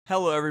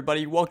Hello,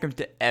 everybody. Welcome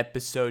to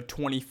episode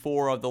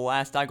 24 of the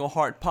Last Ankle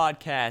Heart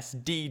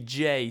podcast.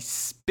 DJ,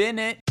 spin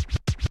it.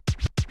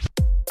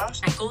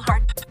 Last Ankle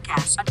Heart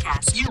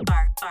podcast. You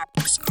are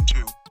listening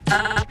to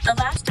the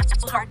Last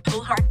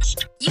Ankle Heart.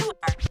 You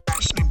are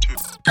listening to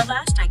the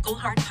Last Ankle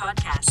Heart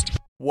podcast.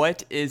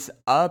 What is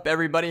up,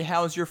 everybody?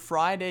 How's your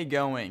Friday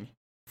going?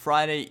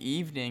 Friday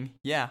evening.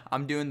 Yeah,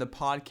 I'm doing the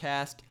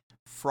podcast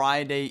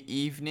Friday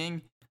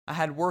evening. I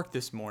had work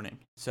this morning,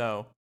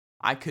 so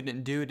I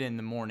couldn't do it in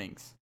the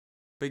mornings.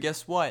 But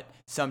guess what?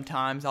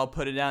 Sometimes I'll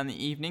put it out in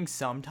the evening.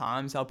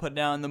 Sometimes I'll put it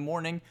out in the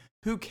morning.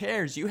 Who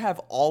cares? You have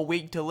all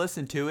week to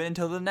listen to it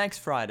until the next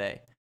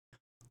Friday.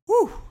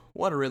 Whew!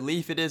 What a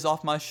relief it is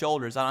off my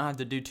shoulders. I don't have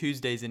to do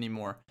Tuesdays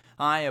anymore.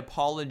 I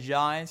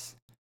apologize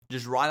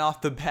just right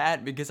off the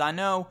bat because I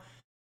know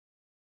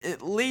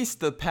at least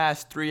the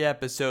past 3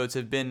 episodes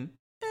have been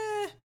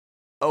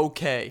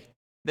okay.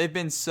 They've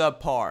been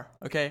subpar,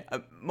 okay?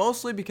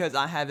 Mostly because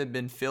I haven't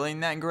been feeling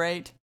that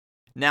great.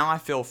 Now I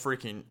feel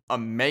freaking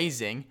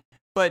amazing.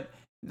 But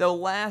the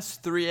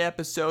last 3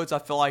 episodes I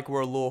feel like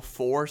were a little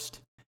forced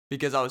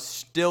because I was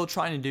still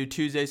trying to do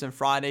Tuesdays and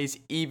Fridays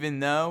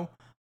even though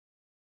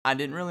I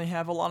didn't really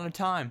have a lot of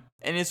time.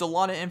 And it's a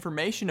lot of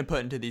information to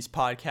put into these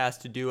podcasts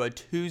to do a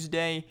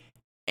Tuesday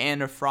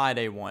and a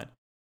Friday one.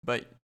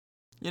 But,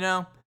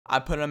 I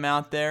put them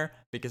out there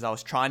because I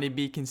was trying to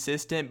be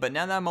consistent. But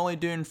now that I'm only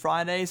doing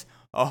Fridays,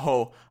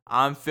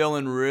 I'm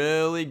feeling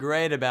really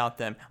great about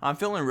them. I'm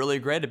feeling really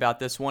great about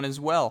this one as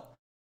well.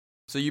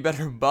 So you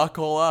better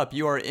buckle up.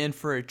 You are in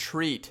for a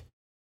treat.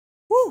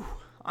 Woo!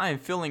 I am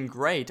feeling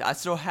great. I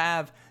still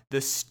have the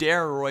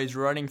steroids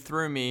running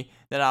through me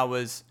that I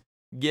was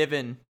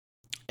given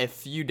a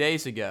few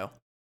days ago.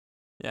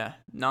 Yeah,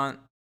 not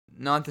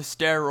the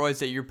steroids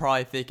that you're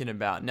probably thinking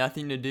about.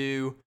 Nothing to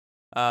do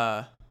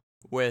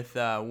with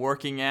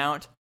working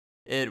out.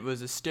 It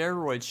was a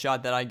steroid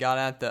shot that I got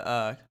at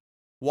the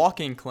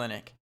walk-in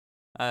clinic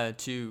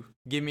to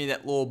give me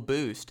that little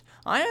boost.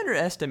 I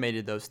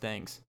underestimated those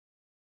things.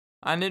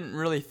 I didn't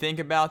really think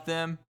about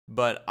them,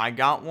 but I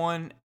got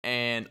one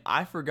and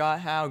I forgot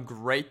how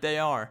great they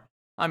are.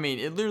 I mean,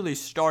 it literally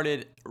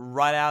started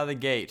right out of the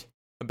gate.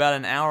 About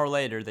an hour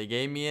later, they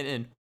gave me it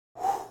and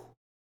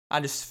I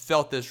just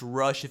felt this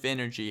rush of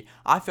energy.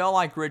 I felt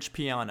like Rich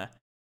Piana.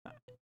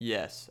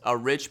 Yes, a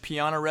Rich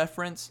Piana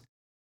reference.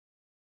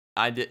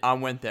 I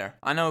went there.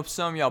 I know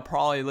some of y'all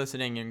probably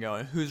listening and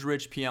going, who's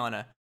Rich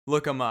Piana?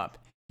 Look him up.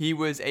 He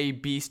was a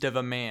beast of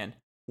a man.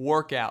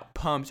 Workout,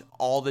 pumped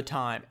all the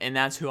time. And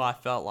that's who I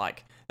felt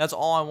like. That's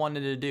all I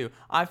wanted to do.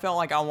 I felt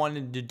like I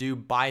wanted to do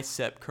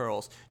bicep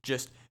curls.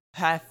 Just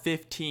have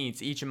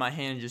 15s each in my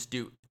hand and just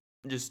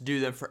do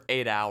them for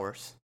 8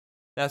 hours.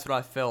 That's what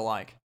I felt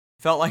like.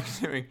 Felt like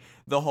doing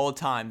the whole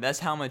time. That's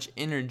how much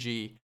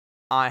energy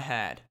I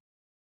had.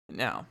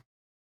 Now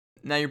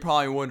you're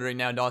probably wondering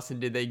now,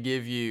 Dawson, did they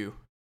give you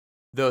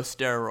those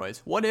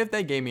steroids? What if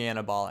they gave me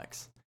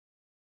anabolics?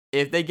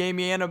 If they gave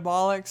me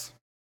anabolics,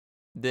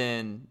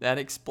 then that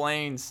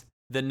explains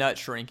the nut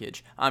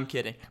shrinkage. I'm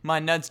kidding. My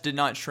nuts did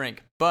not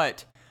shrink,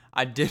 but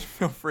I did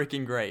feel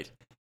freaking great.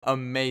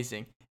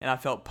 Amazing. And I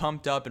felt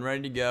pumped up and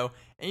ready to go.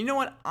 And you know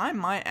what? I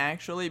might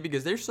actually,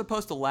 because they're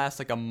supposed to last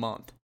like a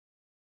month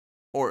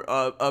or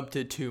up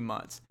to 2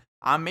 months.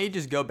 I may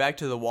just go back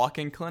to the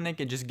walk-in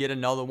clinic and just get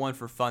another one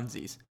for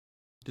funsies.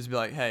 Just be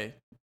like, hey,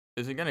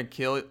 is it going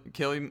to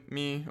kill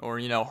me or,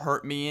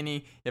 hurt me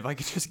any if I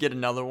could just get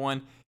another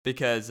one?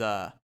 Because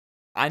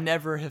I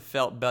never have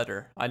felt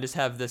better. I just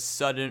have this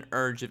sudden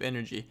urge of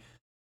energy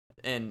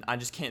and I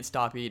just can't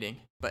stop eating.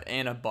 But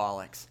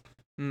anabolics.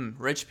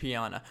 Rich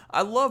Piana.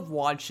 I love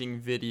watching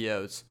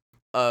videos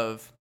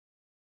of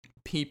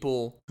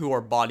people who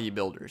are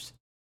bodybuilders.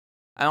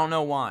 I don't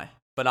know why,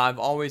 but I've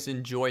always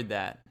enjoyed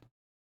that.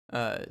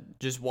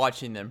 Just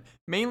watching them.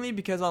 Mainly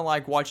because I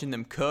like watching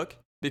them cook.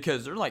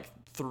 Because they're like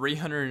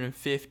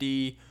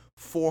 350,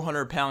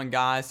 400-pound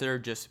guys that are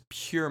just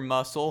pure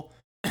muscle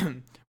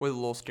with a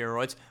little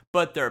steroids.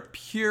 But they're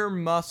pure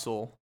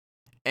muscle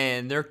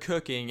and they're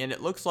cooking and it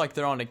looks like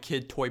they're on a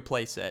kid toy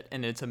playset.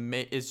 And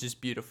it's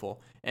just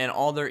beautiful. And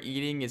all they're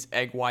eating is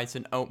egg whites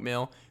and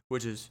oatmeal,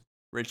 which is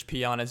Rich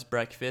Piana's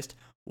breakfast.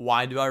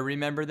 Why do I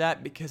remember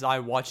that? Because I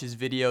watch his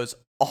videos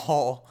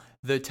all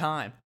the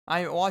time.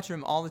 I watch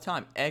them all the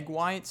time. Egg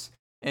whites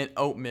and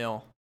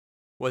oatmeal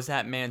was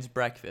that man's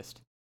breakfast.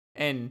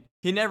 And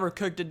he never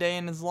cooked a day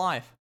in his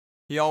life.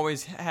 He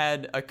always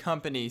had a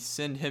company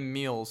send him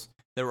meals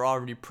that were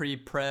already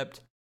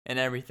pre-prepped and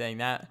everything.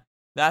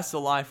 That's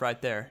the life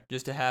right there.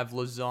 Just to have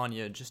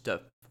lasagna, just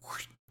to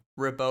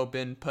rip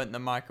open, put in the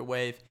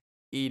microwave,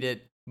 eat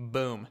it,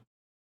 boom.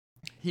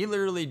 He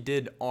literally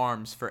did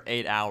arms for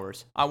 8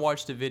 hours. I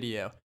watched a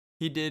video.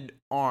 He did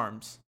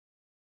arms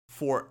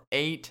for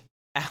 8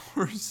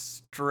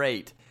 hours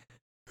straight.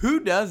 Who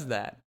does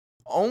that?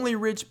 Only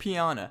Rich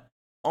Piana.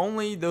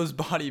 Only those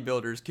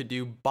bodybuilders could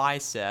do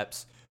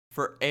biceps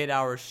for 8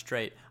 hours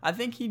straight. I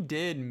think he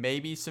did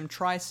maybe some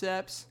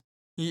triceps.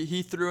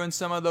 He threw in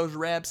some of those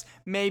reps,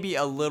 maybe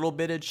a little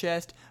bit of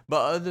chest,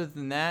 but other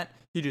than that,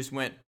 he just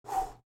went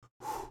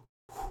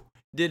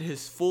did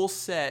his full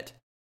set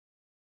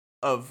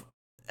of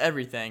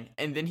everything,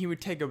 and then he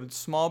would take a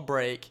small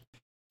break,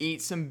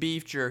 eat some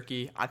beef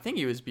jerky. I think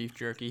it was beef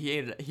jerky.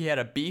 He had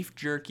a beef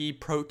jerky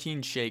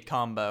protein shake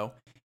combo,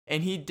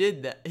 and he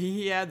did that.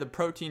 He had the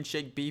protein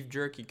shake beef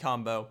jerky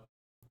combo,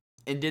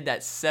 and did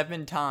that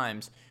 7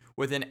 times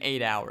within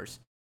 8 hours.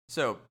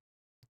 So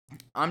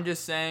I'm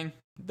just saying,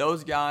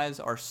 those guys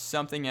are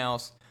something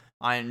else.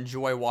 I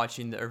enjoy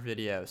watching their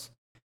videos,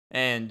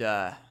 and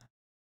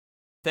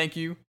thank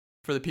you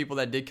for the people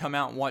that did come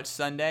out and watch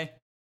Sunday.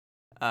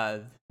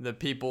 The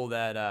people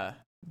that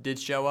did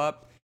show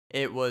up,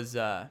 it was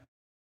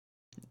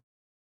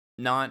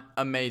not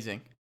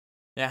amazing.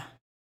 Yeah,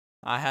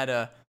 I had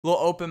a little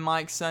open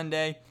mic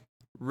Sunday.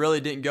 Really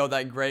didn't go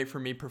that great for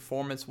me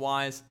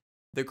performance-wise.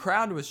 The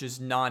crowd was just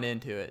not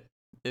into it.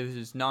 It was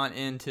just not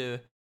into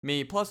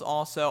me. Plus,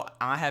 also,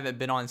 I haven't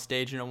been on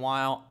stage in a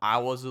while. I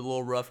was a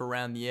little rough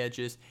around the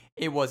edges.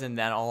 It wasn't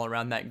that all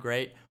around that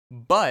great.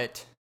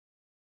 But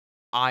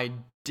I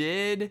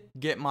did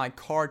get my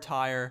car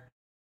tire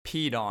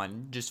peed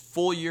on, just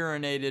full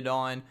urinated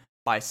on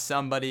by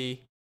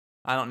somebody.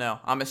 I don't know.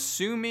 I'm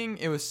assuming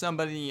it was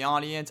somebody in the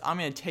audience. I'm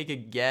going to take a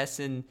guess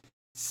and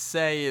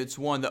say it's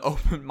one of the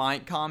open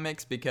mic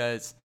comics,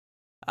 because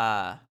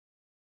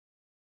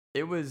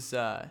it was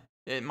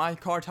my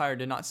car tire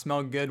did not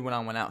smell good when I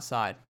went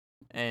outside.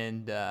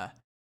 And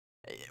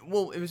it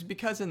was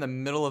because in the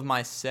middle of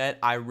my set,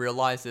 I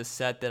realized the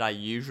set that I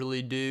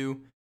usually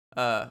do,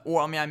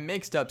 I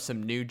mixed up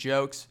some new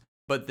jokes,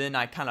 but then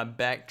I kind of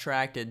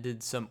backtracked and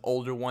did some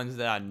older ones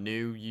that I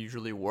knew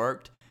usually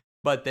worked,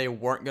 but they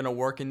weren't going to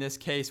work in this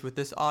case with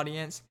this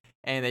audience,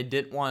 and they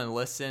didn't want to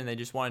listen. They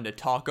just wanted to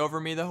talk over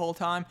me the whole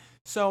time.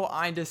 So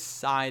I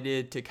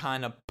decided to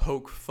kind of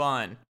poke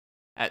fun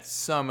at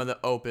some of the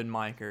open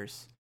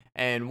micers.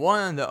 And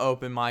one of the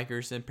open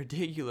micers in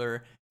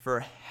particular, for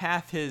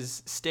half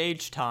his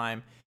stage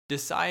time,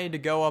 decided to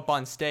go up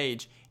on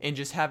stage and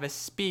just have a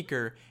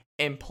speaker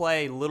and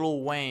play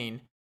Lil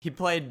Wayne. He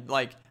played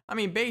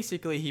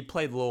basically he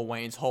played Lil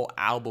Wayne's whole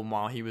album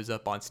while he was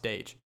up on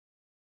stage.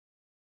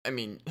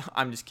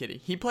 I'm just kidding.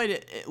 He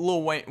played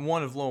Lil Wayne,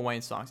 one of Lil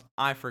Wayne's songs.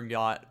 I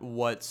forgot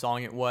what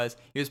song it was.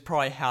 It was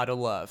probably How to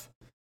Love.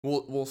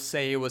 We'll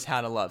say it was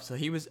How to Love. So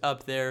he was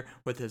up there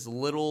with his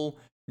little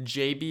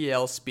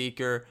JBL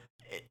speaker.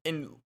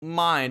 In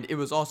mind, it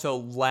was also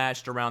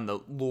lashed around the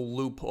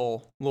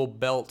little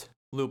belt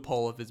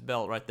loophole of his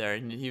belt right there.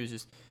 And he was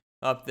just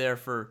up there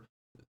for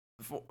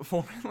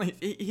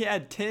he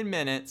had 10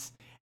 minutes,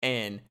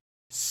 and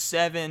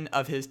 7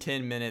 of his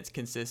 10 minutes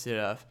consisted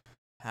of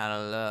how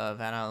to love,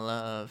 how to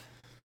love,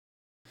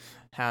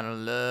 how to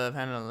love,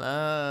 how to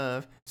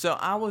love. So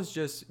I was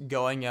just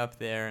going up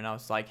there and I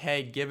was like,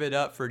 hey, give it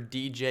up for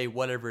DJ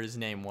whatever his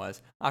name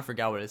was. I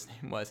forgot what his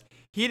name was.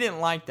 He didn't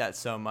like that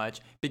so much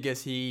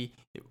because he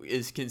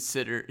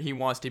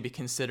wants to be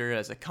considered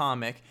as a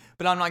comic,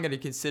 but I'm not going to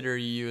consider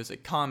you as a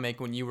comic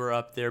when you were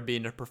up there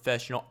being a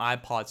professional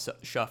iPod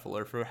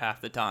shuffler for half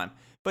the time.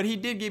 But he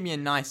did give me a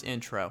nice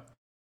intro.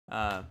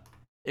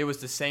 It was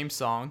the same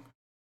song.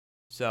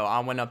 So I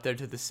went up there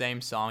to the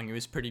same song. It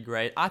was pretty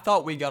great. I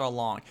thought we got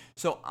along.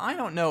 So I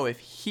don't know if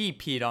he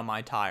peed on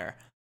my tire.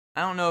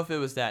 I don't know if it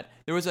was that.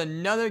 There was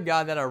another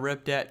guy that I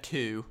ripped at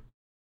too,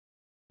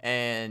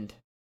 and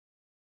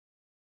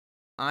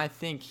I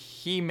think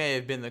he may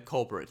have been the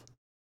culprit,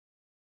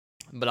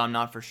 but I'm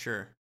not for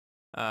sure.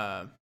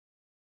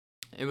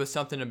 It was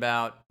something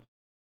about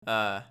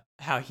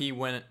how he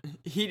went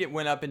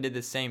up and did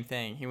the same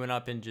thing. He went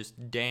up and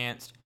just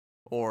danced,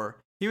 or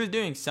he was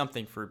doing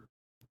something for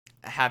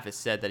half his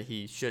set that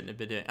he shouldn't have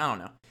been doing. I don't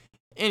know.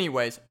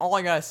 Anyways, all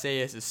I gotta say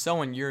is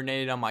someone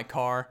urinated on my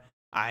car.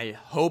 I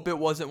hope it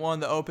wasn't one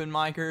of the open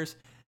micers.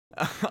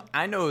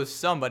 I know it was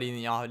somebody in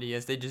the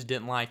audience. They just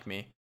didn't like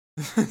me.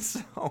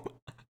 So,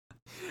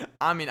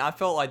 I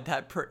felt like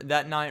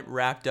that night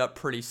wrapped up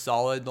pretty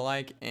solid,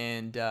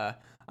 and I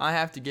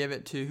have to give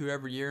it to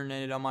whoever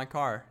urinated on my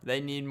car.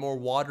 They need more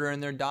water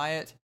in their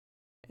diet,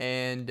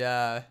 and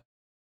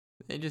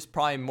they just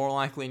probably more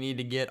likely need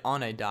to get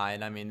on a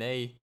diet.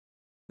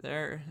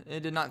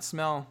 It did not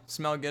smell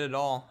good at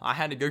all. I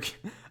had to go.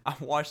 I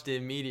washed it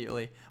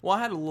immediately. Well,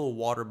 I had a little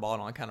water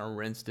bottle. I kind of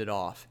rinsed it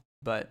off.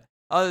 But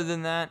other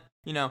than that,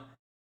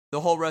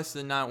 the whole rest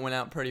of the night went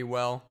out pretty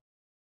well.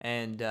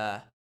 And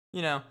I'm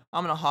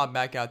gonna hop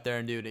back out there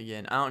and do it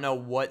again. I don't know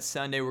what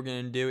Sunday we're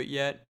gonna do it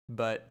yet,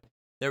 but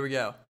there we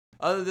go.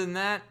 Other than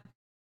that,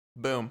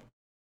 boom.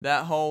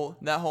 That whole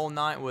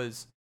night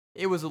was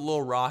a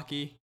little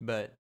rocky,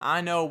 but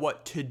I know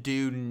what to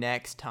do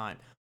next time.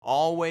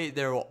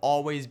 There will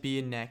always be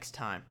a next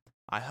time,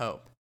 I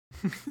hope,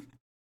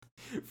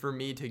 for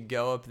me to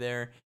go up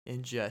there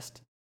and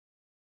just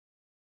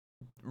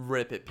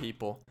rip at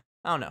people.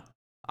 I don't know.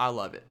 I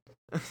love it.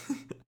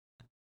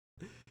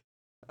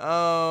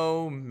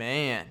 Oh,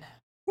 man.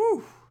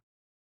 Whew.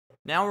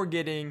 Now we're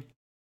getting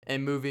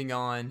and moving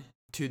on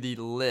to the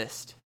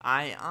list.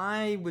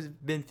 I was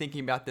been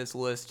thinking about this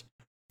list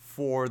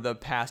for the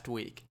past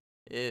week.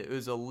 It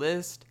was a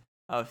list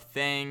of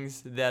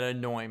things that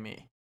annoy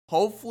me.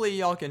 hopefully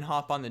y'all can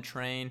hop on the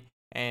train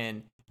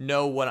and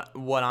know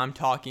what I'm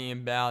talking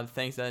about,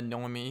 things that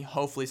annoy me.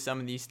 Hopefully some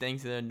of these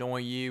things that annoy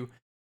you.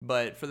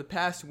 But for the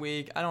past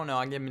week, I don't know,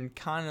 I've been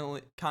kind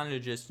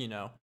of just,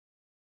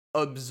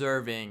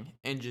 observing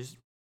and just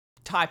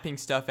typing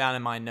stuff out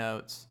in my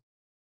notes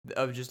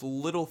of just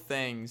little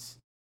things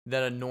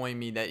that annoy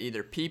me that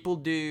either people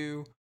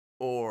do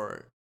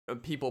or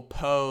people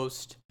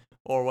post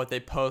or what they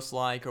post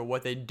like or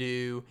what they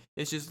do.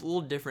 It's just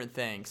little different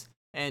things.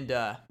 And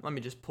let me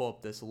just pull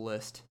up this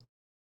list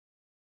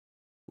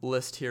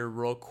here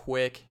real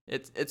quick.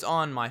 It's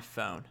on my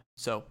phone.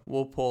 So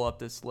we'll pull up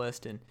this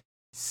list and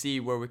see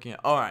where we can.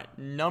 All right,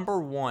 number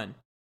 1.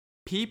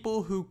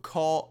 People who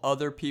call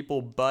other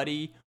people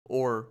buddy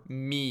or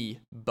me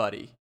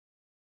buddy.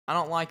 I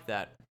don't like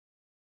that.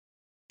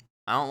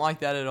 I don't like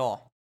that at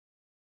all.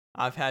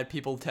 I've had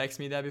people text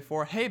me that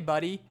before. Hey,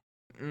 buddy.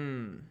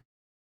 You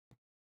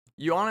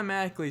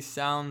automatically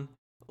sound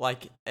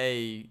like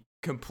a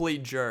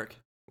complete jerk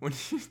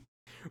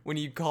when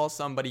you call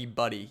somebody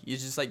buddy. You're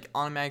just like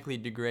automatically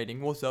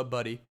degrading. What's up,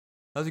 buddy?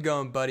 How's it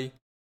going, buddy?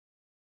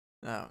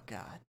 Oh,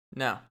 God.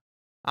 No.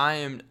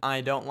 I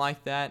don't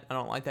like that. I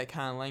don't like that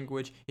kind of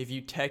language. If you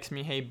text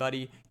me, hey,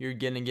 buddy, you're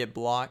going to get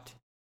blocked.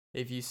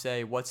 If you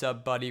say, what's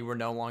up, buddy, we're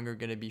no longer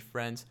going to be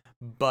friends.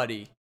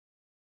 Buddy.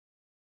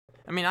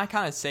 I mean, I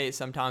kind of say it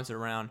sometimes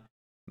around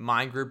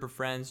my group of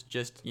friends,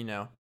 just,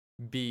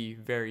 be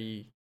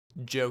very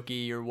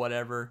jokey or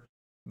whatever.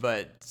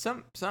 But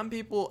some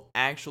people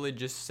actually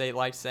just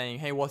like saying,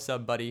 hey, what's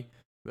up, buddy?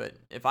 But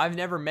if I've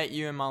never met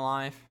you in my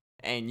life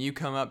and you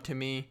come up to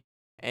me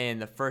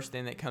and the first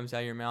thing that comes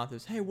out of your mouth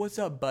is, hey, what's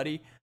up,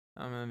 buddy?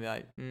 I'm going to be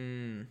like,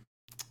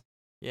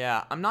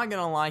 yeah, I'm not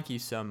going to like you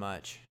so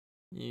much.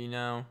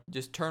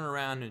 Just turn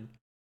around and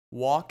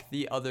walk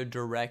the other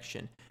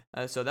direction.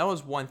 So that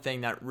was one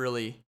thing that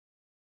would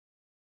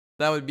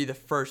be the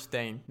first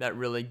thing that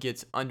really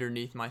gets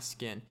underneath my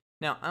skin.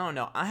 Now, I don't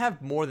know. I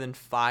have more than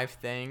 5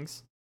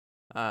 things.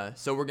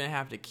 So we're going to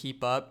have to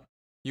keep up.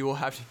 You will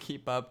have to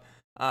keep up.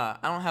 I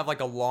don't have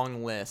like a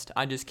long list.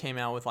 I just came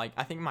out with I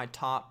think my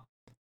top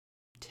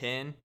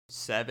 10,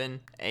 7,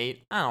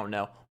 8. I don't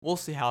know. We'll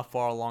see how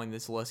far along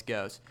this list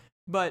goes.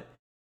 But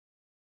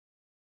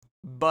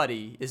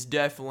buddy is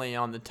definitely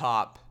on the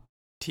top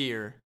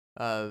tier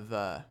of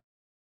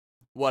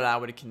what I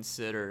would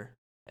consider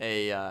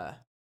a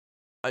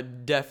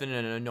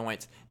definite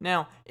annoyance.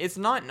 Now, it's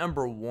not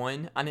number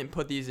 1. I didn't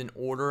put these in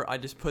order. I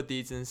just put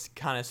these in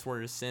kind of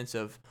sort of sense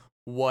of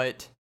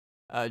what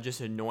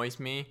just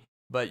annoys me.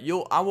 But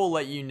I will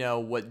let you know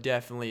what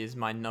definitely is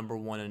my number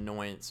 1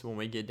 annoyance when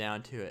we get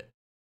down to it.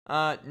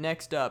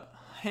 Next up,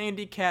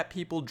 handicapped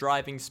people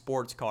driving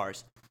sports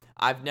cars.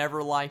 I've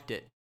never liked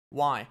it.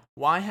 Why?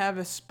 Why have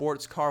a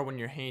sports car when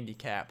you're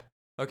handicapped?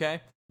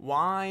 Okay?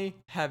 Why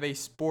have a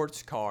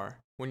sports car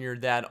when you're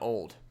that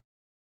old?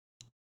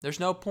 There's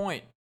no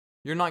point.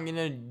 You're not going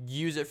to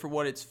use it for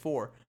what it's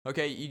for.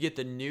 Okay, you get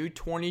the new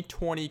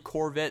 2020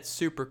 Corvette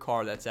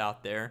supercar that's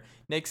out there.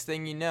 Next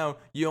thing you know,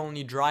 you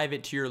only drive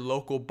it to your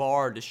local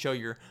bar to show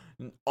your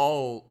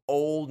old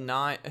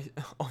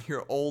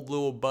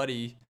little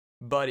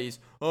buddies.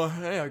 Oh,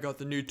 hey, I got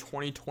the new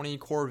 2020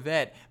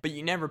 Corvette. But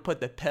you never put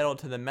the pedal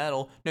to the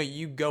metal. No,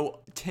 you go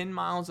 10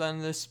 miles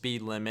under the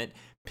speed limit,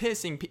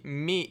 pissing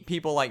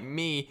people like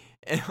me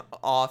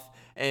off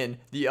and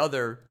the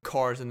other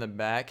cars in the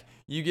back.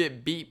 You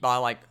get beat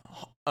by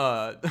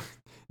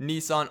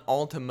Nissan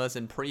Altimas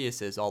and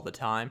Priuses all the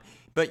time,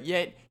 but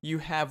yet you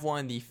have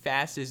one of the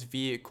fastest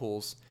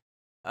vehicles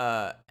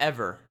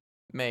ever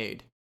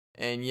made,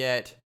 and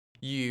yet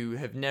you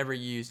have never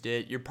used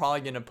it. You're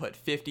probably going to put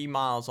 50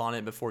 miles on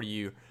it before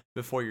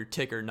your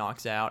ticker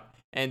knocks out,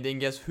 and then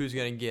guess who's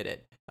going to get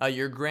it?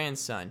 Your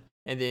grandson.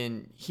 And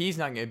then he's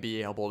not going to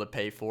be able to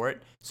pay for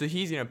it, so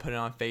he's going to put it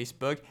on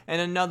Facebook,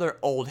 and another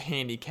old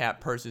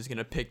handicapped person is going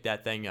to pick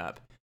that thing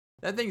up.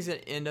 That thing's going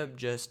to end up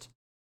just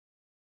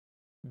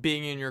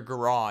being in your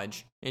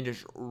garage and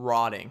just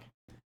rotting,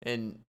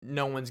 and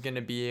no one's going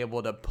to be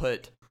able to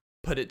put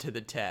it to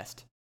the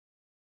test.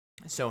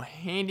 So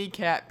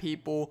handicapped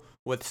people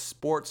with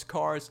sports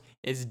cars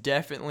is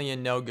definitely a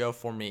no-go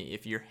for me.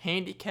 If you're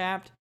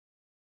handicapped,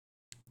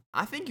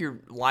 I think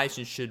your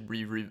license should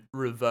be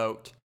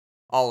revoked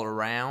all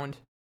around,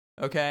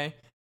 okay?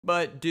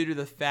 But due to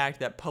the fact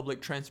that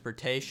public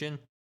transportation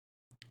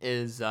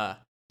is at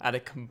a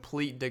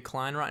complete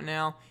decline right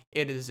now,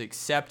 it is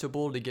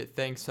acceptable to get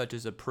things such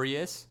as a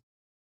Prius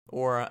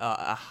or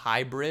a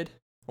hybrid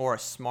or a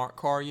smart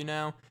car,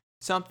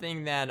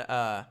 something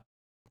that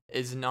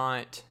is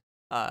not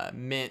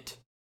meant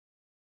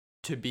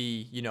to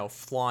be,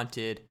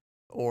 flaunted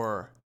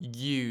or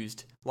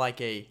used like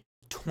a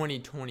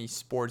 2020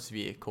 sports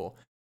vehicle.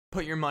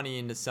 Put your money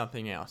into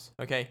something else,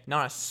 okay?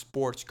 Not a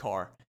sports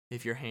car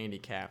if you're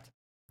handicapped.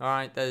 All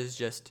right, that is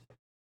just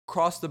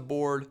across the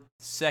board,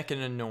 second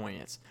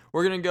annoyance.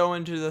 We're going to go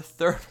into the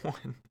third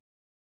one.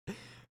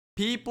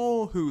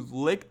 People who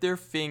lick their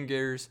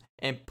fingers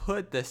and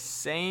put the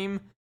same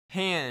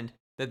hand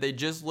that they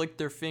just licked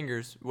their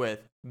fingers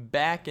with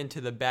back into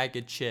the bag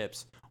of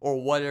chips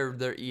or whatever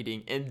they're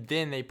eating, and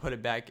then they put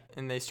it back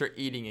and they start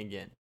eating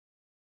again.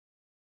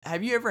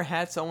 Have you ever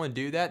had someone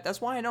do that?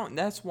 That's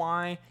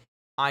why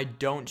I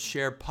don't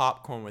share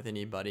popcorn with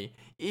anybody,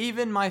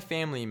 even my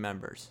family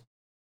members,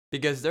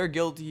 because they're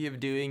guilty of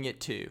doing it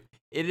too.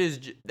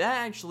 That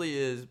actually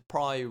is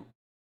probably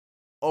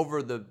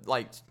over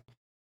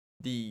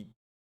the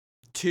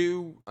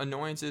two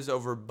annoyances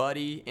over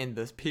Buddy and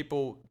the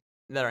people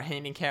that are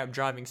handicapped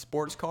driving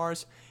sports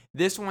cars.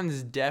 This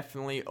one's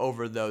definitely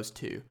over those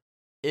two.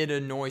 It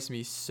annoys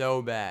me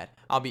so bad.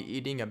 I'll be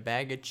eating a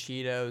bag of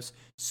Cheetos.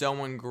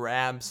 Someone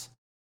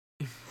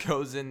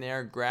goes in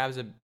there, grabs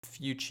a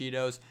few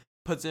Cheetos,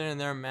 puts it in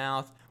their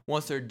mouth.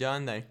 Once they're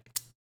done,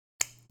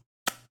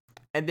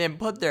 and then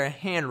put their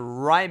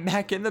hand right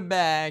back in the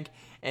bag,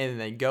 and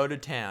they go to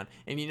town.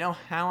 And you know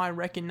how I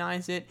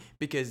recognize it?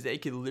 Because they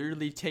could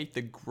literally take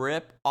the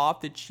grip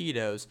off the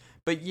Cheetos,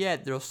 but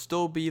yet there'll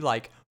still be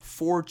like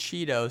 4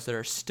 Cheetos that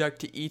are stuck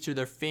to each of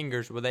their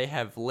fingers where they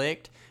have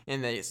licked,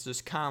 and it's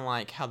just kind of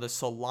like how the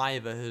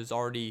saliva has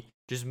already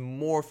just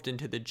morphed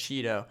into the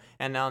Cheeto,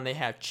 and now they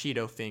have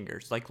Cheeto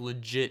fingers, like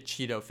legit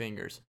Cheeto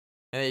fingers,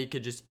 and they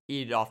could just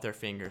eat it off their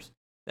fingers.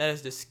 That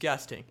is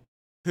disgusting.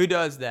 Who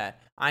does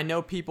that? I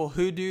know people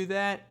who do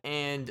that,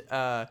 and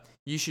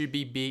you should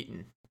be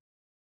beaten.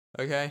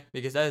 Okay?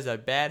 Because that is a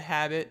bad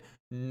habit.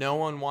 No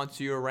one wants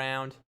you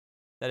around.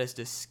 That is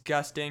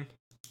disgusting.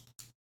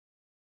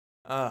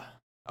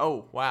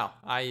 Oh, wow.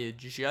 I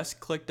just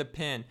clicked a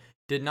pin.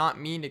 Did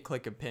not mean to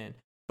click a pin.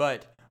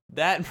 But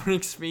that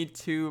brings me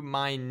to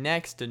my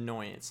next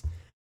annoyance.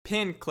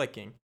 Pin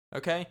clicking.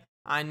 Okay?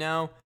 I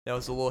know that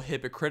was a little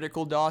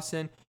hypocritical,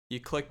 Dawson. You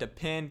clicked a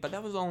pin, but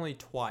that was only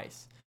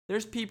twice.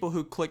 There's people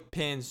who click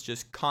pins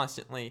just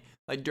constantly,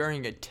 like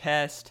during a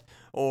test,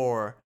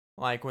 or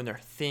like when they're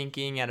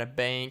thinking at a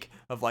bank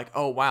of like,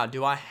 oh wow,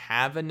 do I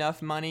have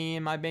enough money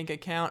in my bank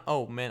account?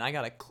 Oh man, I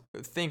gotta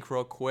think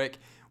real quick.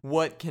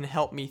 What can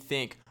help me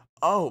think?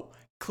 Oh,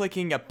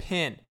 clicking a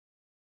pin.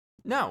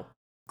 No,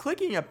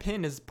 clicking a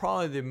pin is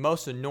probably the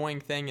most annoying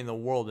thing in the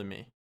world to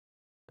me.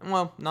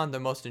 Well, not the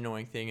most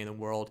annoying thing in the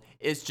world.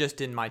 It's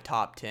just in my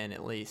top 10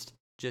 at least.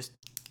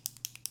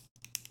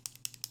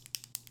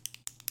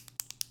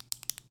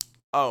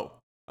 Oh,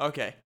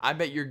 okay. I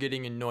bet you're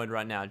getting annoyed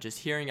right now just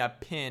hearing a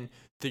pin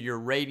through your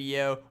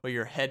radio or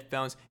your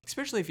headphones,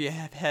 especially if you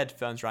have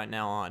headphones right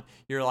now on.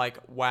 You're like,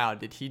 wow,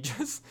 did he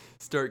just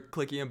start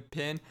clicking a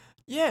pin?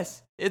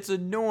 Yes, it's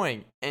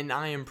annoying, and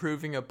I am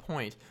proving a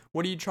point.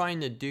 What are you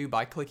trying to do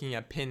by clicking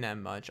a pin that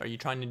much? Are you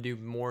trying to do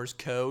Morse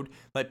code?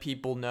 Let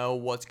people know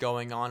what's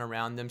going on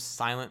around them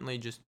silently,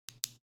 just...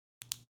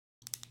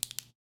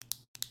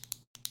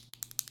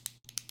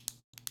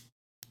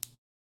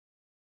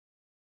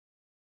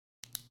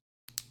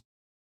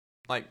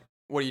 Like,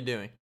 what are you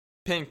doing?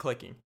 Pin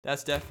clicking.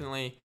 That's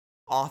definitely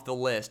off the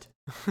list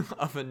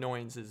of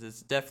annoyances.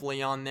 It's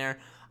definitely on there.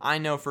 I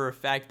know for a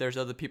fact there's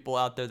other people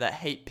out there that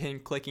hate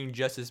pin clicking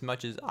just as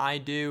much as I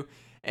do.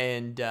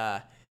 And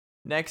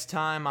next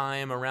time I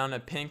am around a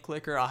pin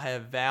clicker, I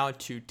have vowed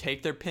to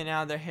take their pin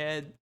out of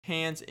their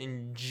hands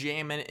and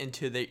jam it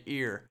into their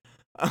ear.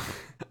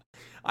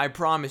 I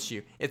promise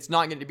you, it's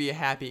not going to be a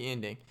happy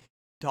ending.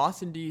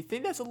 Dawson, do you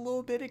think that's a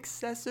little bit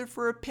excessive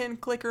for a pin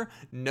clicker?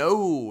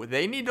 No,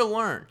 they need to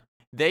learn.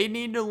 They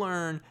need to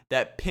learn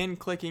that pin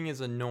clicking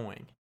is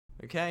annoying.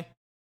 Okay?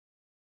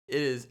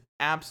 It is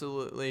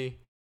absolutely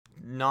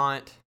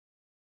not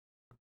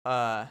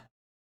the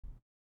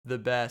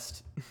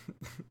best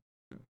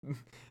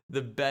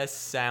the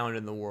best sound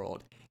in the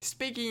world.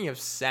 Speaking of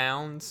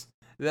sounds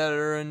that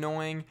are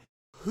annoying,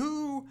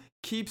 who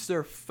keeps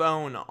their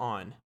phone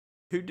on?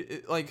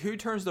 Who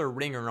turns their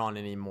ringer on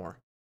anymore?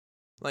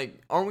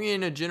 Like, are we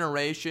in a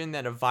generation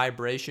that a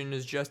vibration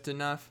is just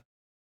enough?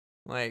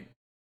 Like,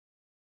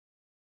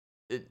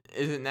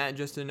 isn't that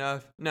just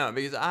enough? No,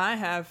 because I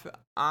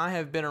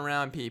have been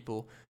around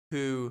people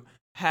who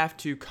have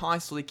to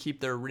constantly keep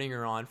their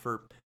ringer on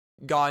for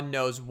God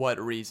knows what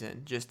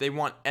reason. Just they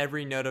want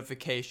every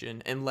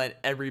notification and let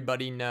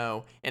everybody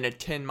know in a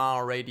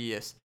 10-mile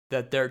radius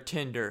that they're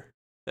Tinder,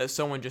 that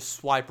someone just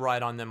swiped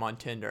right on them on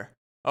Tinder.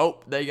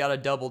 Oh, they got a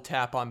double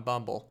tap on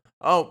Bumble.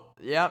 Oh,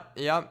 yep,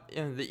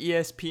 and the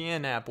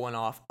ESPN app went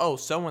off. Oh,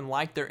 someone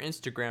liked their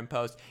Instagram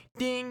post.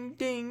 Ding,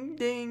 ding,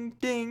 ding,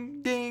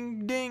 ding,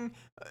 ding, ding.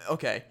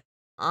 Okay,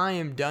 I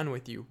am done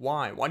with you.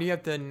 Why? Why do you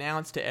have to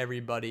announce to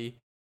everybody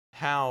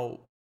how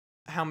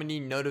many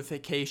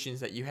notifications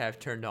that you have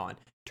turned on?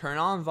 Turn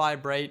on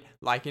vibrate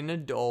like an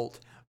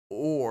adult,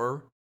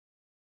 or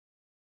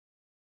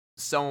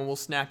someone will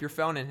snap your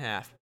phone in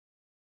half.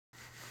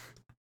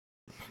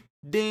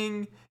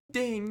 Ding,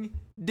 ding,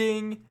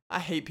 ding. I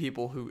hate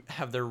people who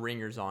have their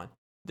ringers on.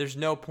 There's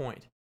no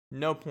point.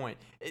 No point.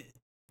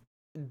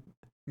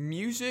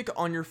 Music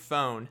on your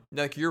phone,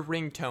 like your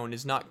ringtone,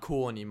 is not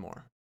cool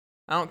anymore.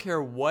 I don't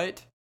care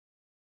what,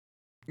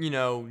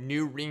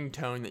 new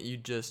ringtone that you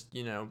just,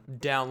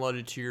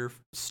 downloaded to your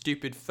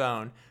stupid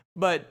phone.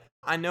 But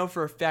I know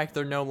for a fact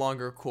they're no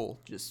longer cool.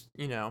 Just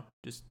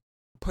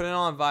put it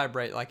on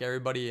vibrate like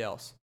everybody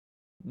else.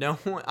 No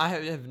one, I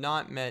have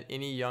not met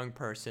any young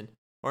person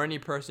or any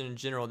person in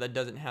general that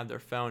doesn't have their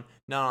phone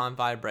not on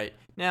vibrate.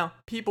 Now,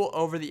 people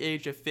over the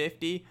age of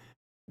 50,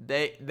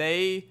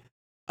 they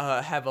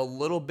have a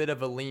little bit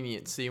of a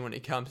leniency when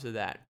it comes to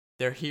that.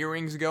 Their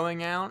hearing's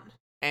going out,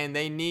 and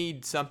they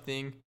need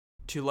something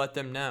to let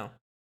them know.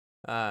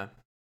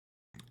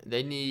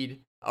 They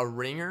need a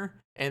ringer,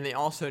 and they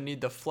also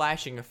need the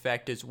flashing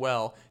effect as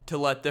well to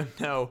let them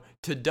know,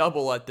 to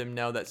double let them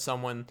know that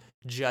someone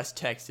just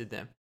texted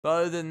them. But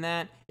other than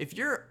that, if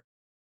you're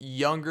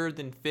younger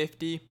than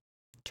 50,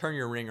 turn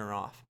your ringer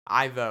off.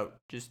 I vote.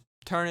 Just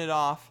turn it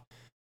off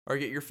or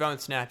get your phone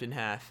snapped in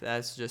half.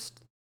 That's just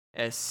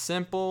as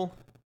simple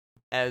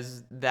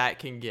as that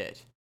can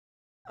get.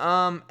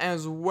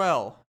 As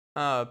well,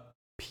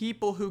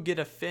 people who get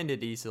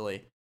offended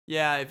easily.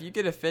 Yeah, if you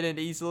get offended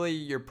easily,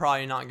 you're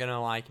probably not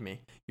gonna like me.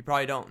 You're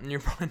probably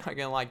not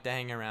gonna like to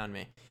hang around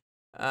me.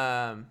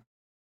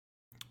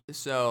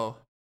 So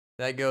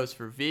that goes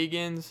for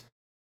vegans.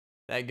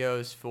 That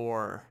goes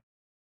for,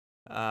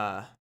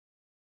 I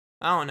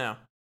don't know,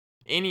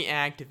 any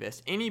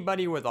activist,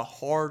 anybody with a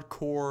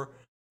hardcore,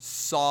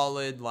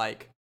 solid,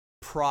 like,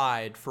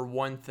 pride for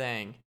one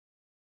thing,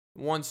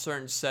 one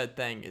certain set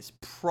thing is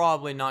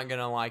probably not going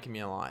to like me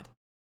a lot.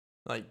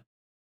 Like,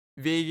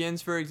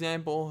 vegans, for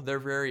example, they're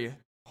very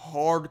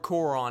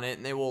hardcore on it,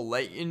 and they will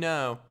let you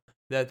know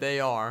that they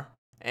are,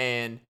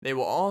 and they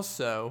will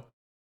also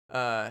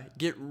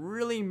get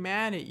really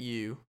mad at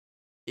you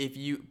if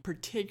you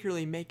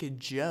particularly make a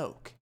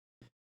joke.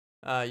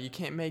 You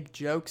can't make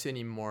jokes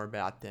anymore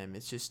about them.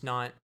 It's just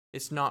not,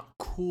 it's not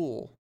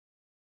cool.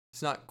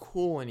 It's not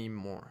cool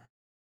anymore.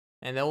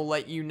 And they'll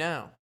let you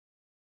know.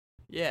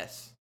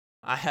 Yes,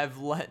 I have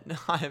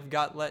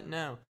got let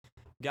know.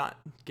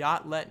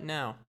 Got let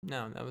know.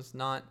 No, that was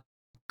not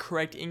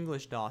correct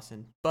English,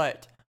 Dawson.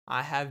 But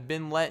I have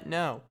been let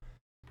know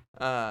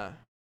by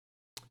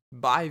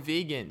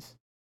vegans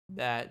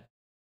that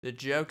the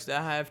jokes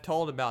that I have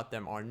told about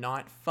them are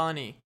not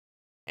funny,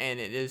 and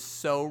it is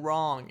so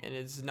wrong, and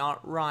it's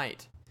not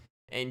right.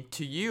 And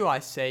to you, I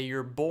say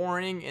you're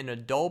boring and a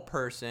dull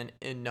person,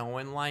 and no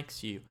one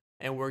likes you.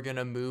 And we're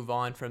gonna move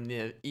on from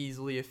the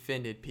easily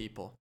offended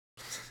people.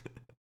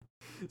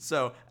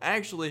 So,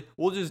 actually,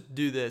 we'll just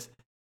do this.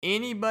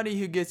 Anybody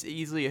who gets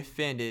easily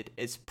offended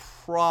is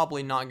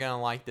probably not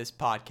gonna like this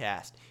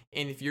podcast.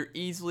 And if you're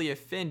easily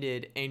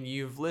offended and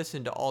you've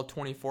listened to all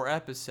 24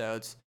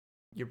 episodes,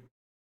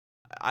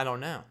 I don't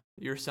know.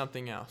 You're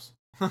something else.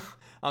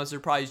 I'm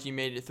surprised you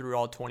made it through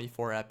all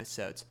 24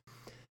 episodes.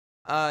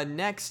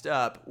 Next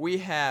up, we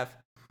have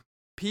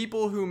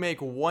people who make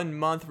 1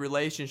 month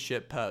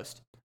relationship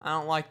posts. I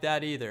don't like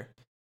that either.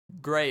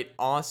 Great,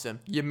 awesome.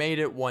 You made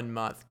it 1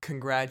 month.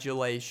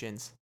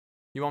 Congratulations.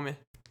 You want me?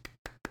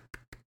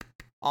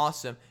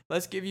 Awesome.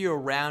 Let's give you a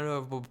round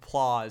of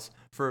applause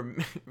for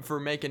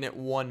making it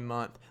 1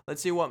 month.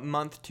 Let's see what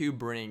month 2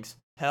 brings.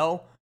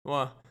 Hell?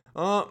 Well,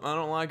 I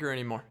don't like her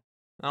anymore.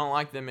 I don't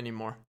like them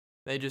anymore.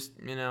 They just,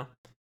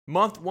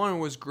 month 1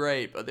 was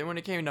great, but then when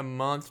it came to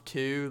month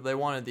 2, they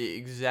wanted the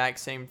exact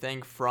same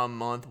thing from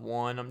month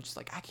 1. I'm just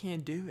like, I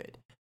can't do it.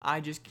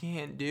 I just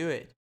can't do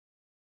it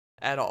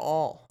at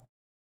all.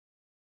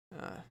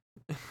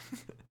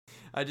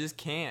 I just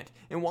can't.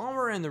 And while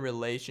we're in the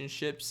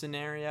relationship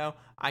scenario,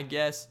 I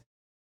guess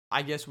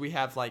we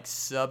have like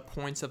sub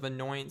points of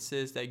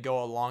annoyances that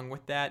go along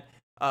with that.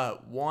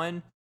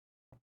 One,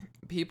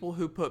 people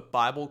who put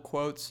Bible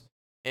quotes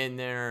in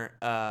their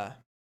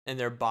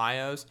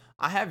bios.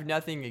 I have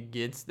nothing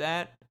against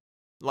that,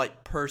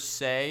 like, per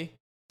se.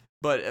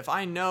 But if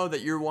I know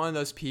that you're one of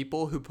those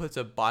people who puts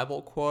a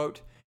Bible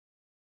quote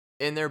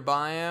in their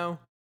bio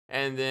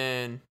and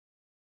then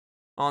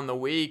on the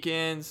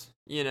weekends,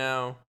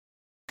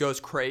 goes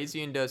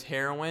crazy and does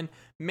heroin,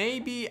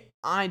 maybe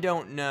I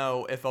don't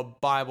know if a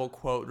Bible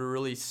quote would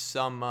really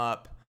sum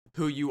up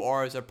who you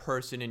are as a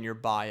person in your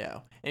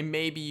bio. And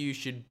maybe you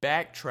should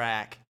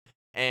backtrack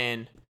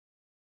and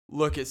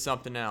look at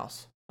something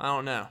else. I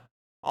don't know.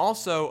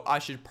 Also, I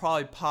should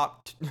probably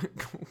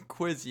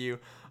quiz you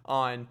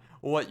on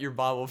what your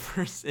Bible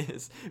verse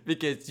is,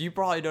 because you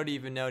probably don't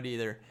even know it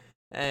either.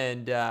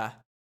 And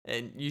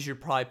you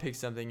should probably pick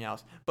something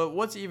else. But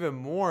what's even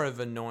more of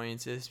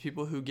annoyance is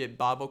people who get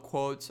Bible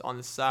quotes on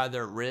the side of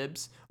their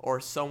ribs or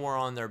somewhere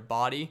on their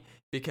body,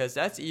 because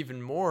that's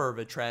even more of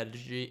a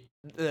tragedy.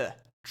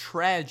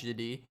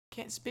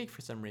 Can't speak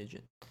for some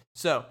reason.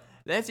 So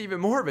that's even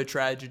more of a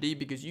tragedy,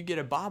 because you get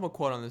a Bible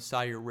quote on the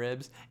side of your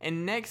ribs,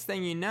 and next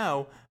thing you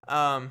know,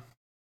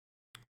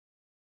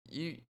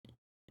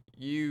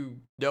 you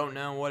don't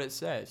know what it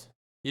says.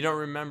 You don't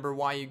remember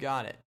why you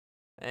got it,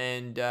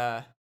 and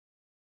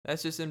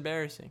that's just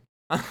embarrassing.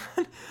 I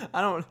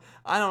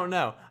don't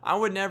know. I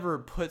would never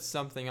put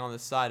something on the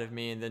side of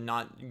me and then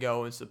not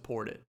go and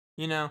support it.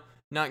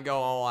 Not go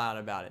all out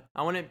about it.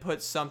 I wouldn't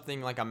put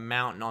something like a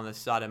mountain on the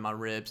side of my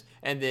ribs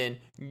and then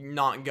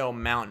not go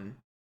mountain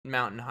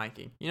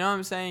hiking. You know what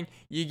I'm saying?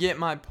 You get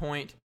my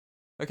point.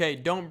 Okay,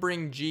 don't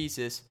bring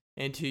Jesus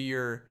into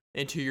your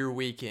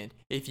weekend.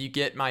 If you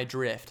get my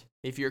drift.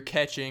 If you're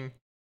catching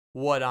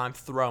what I'm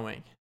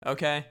throwing.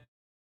 Okay?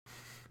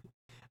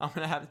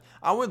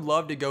 I would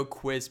love to go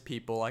quiz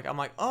people. Like, I'm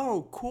like,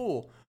 oh,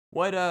 cool.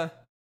 What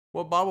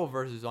Bible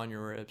verse is on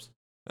your ribs?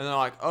 And they're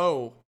like,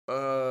 oh,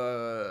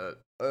 oh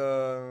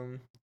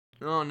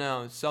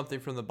no, it's something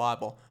from the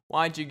Bible.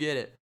 Why'd you get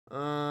it?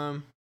 I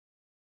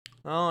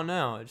don't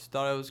know. I just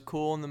thought it was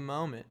cool in the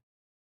moment.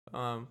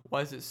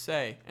 What does it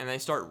say? And they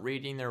start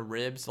reading their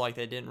ribs like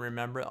they didn't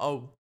remember.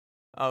 Oh,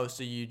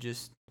 so you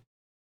just,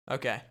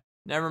 okay,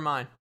 never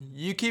mind.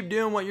 You keep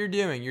doing what you're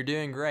doing. You're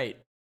doing great.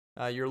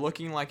 You're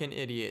looking like an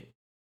idiot.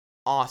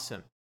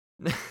 Awesome.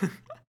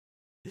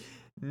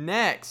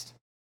 Next.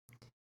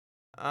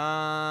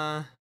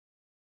 Now,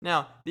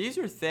 these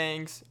are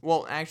things,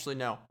 well, actually,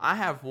 no. I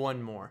have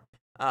one more.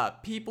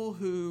 People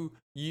who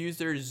use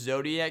their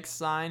zodiac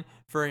sign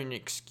for an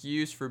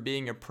excuse for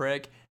being a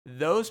prick,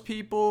 those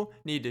people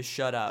need to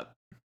shut up.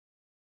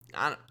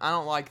 I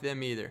don't like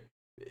them either.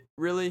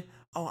 Really?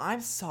 Oh,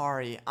 I'm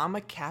sorry. I'm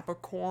a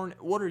Capricorn.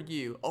 What are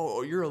you?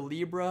 Oh, you're a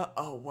Libra?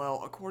 Oh,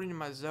 well, according to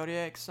my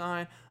zodiac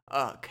sign,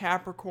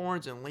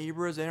 Capricorns and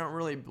Libras, they don't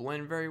really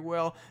blend very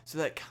well. So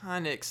that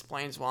kind of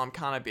explains why I'm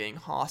kind of being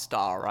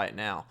hostile right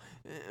now.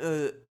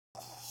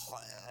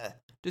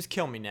 Just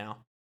kill me now.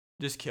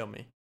 Just kill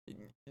me.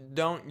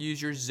 Don't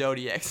use your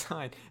zodiac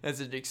sign as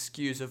an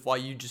excuse of why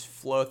you just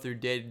flow through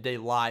day-to-day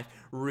life,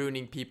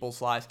 ruining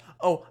people's lives.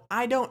 Oh,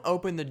 I don't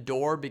open the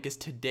door because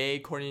today,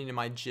 according to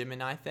my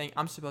Gemini thing,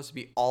 I'm supposed to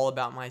be all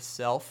about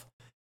myself.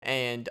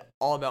 And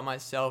all about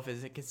myself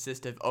is it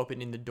consists of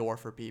opening the door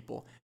for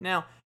people.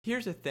 Now,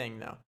 here's the thing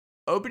though.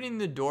 Opening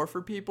the door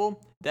for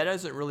people, that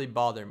doesn't really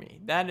bother me.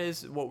 That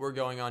is what we're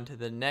going on to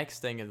the next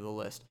thing of the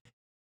list.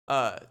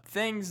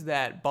 Things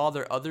that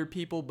bother other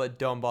people but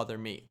don't bother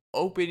me.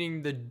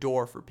 Opening the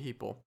door for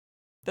people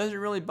doesn't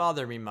really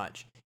bother me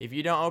much. If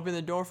you don't open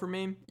the door for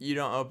me, you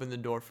don't open the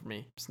door for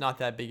me. It's not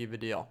that big of a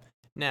deal.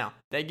 Now,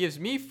 that gives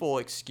me full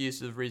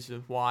excuses of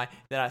reasons why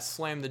that I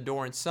slam the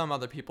door in some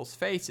other people's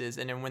faces,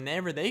 and then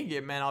whenever they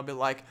get mad, I'll be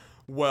like,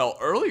 well,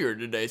 earlier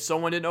today,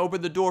 someone didn't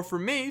open the door for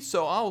me,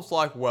 so I was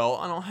like, well,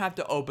 I don't have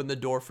to open the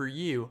door for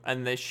you.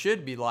 And they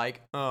should be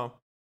like, oh,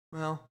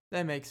 well,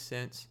 that makes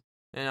sense.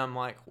 And I'm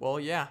like, well,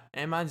 yeah,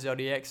 and my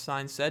zodiac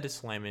sign said to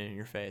slam it in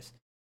your face.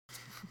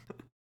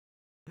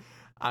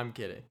 I'm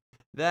kidding.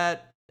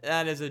 That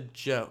is a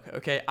joke,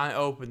 okay? I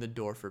open the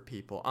door for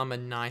people. I'm a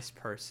nice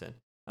person.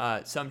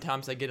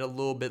 Sometimes I get a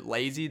little bit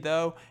lazy,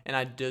 though, and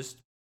I just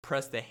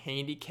press the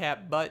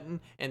handicap button,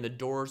 and the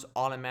doors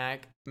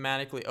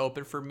automatically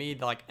open for me,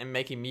 like, and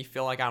making me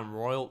feel like I'm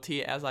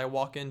royalty as I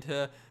walk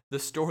into the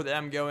store that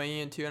I'm going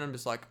into, and I'm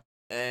just like,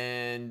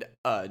 and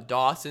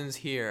Dawson's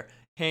here.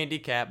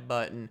 Handicap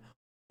button.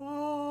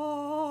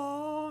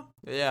 Oh,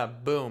 yeah,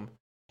 boom.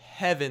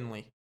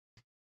 Heavenly.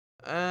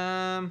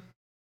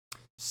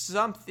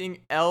 Something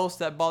else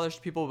that bothers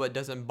people but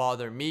doesn't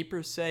bother me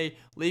per se,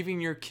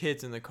 leaving your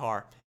kids in the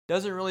car.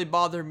 Doesn't really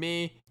bother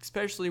me,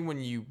 especially when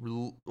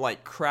you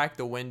like crack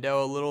the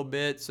window a little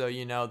bit so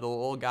you know the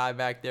little guy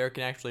back there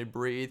can actually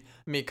breathe.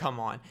 I mean, come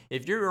on.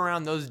 If you're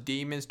around those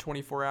demons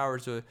 24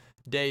 hours a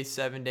day,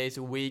 7 days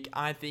a week,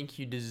 I think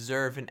you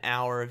deserve an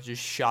hour of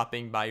just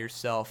shopping by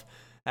yourself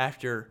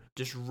after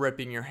just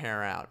ripping your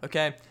hair out,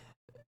 okay?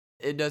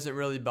 It doesn't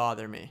really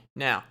bother me.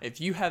 Now, if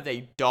you have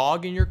a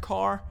dog in your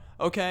car,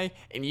 okay,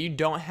 and you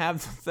don't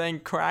have the thing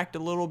cracked a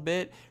little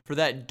bit for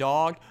that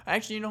dog,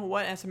 actually, you know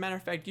what? As a matter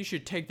of fact, you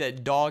should take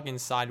that dog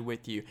inside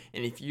with you.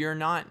 And if you're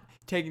not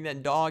taking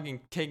that dog and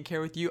taking care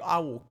with you, I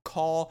will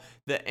call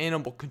the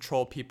animal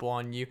control people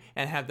on you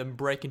and have them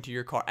break into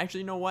your car.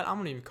 Actually, you know what? I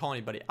won't even call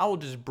anybody. I will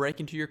just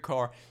break into your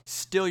car,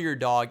 steal your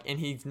dog, and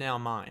he's now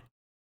mine.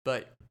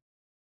 But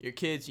your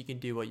kids, you can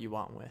do what you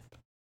want with.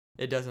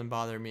 It doesn't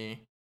bother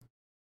me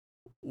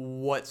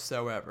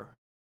whatsoever.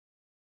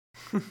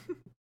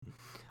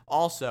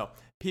 Also,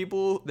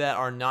 people that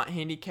are not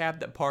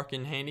handicapped that park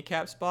in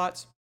handicap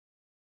spots,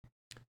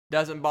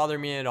 doesn't bother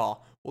me at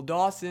all. Well,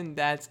 Dawson,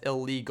 that's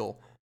illegal.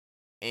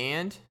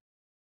 And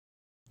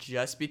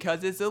just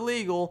because it's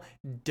illegal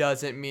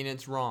doesn't mean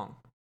it's wrong.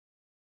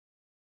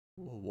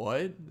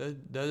 What?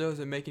 That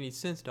doesn't make any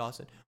sense,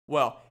 Dawson.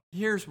 Well,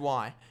 here's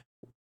why.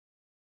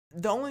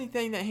 The only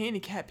thing that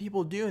handicapped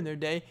people do in their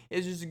day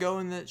is just go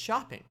in the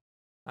shopping.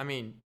 I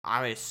mean,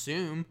 I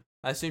assume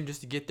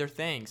just to get their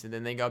things, and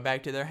then they go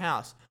back to their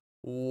house.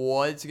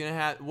 What's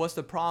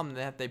the problem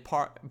that they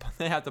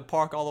have to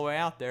park all the way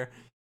out there?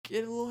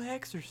 Get a little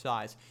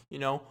exercise. You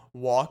know,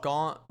 walk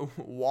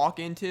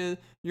into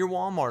your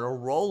Walmart or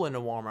roll into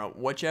Walmart,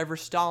 whichever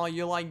style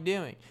you like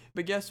doing.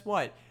 But guess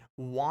what?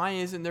 Why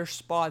isn't there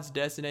spots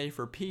designated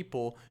for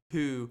people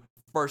who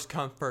first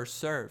come, first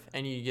serve?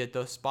 And you get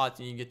those spots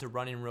and you get to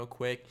run in real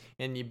quick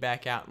and you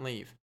back out and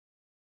leave.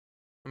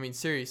 I mean,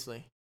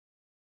 seriously.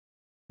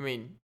 I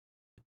mean,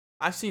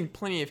 I've seen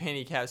plenty of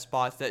handicap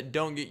spots that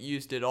don't get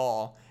used at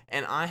all,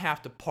 and I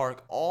have to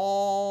park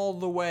all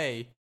the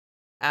way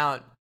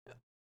out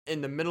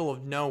in the middle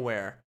of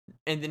nowhere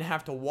and then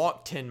have to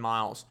walk 10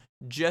 miles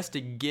just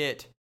to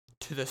get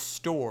to the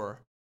store.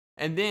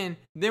 And then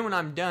when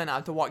I'm done, I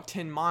have to walk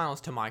 10 miles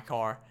to my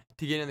car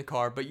to get in the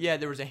car. But yeah,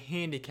 there was a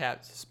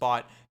handicapped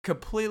spot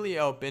completely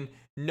open.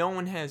 No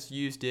one has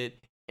used it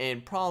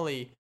in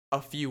probably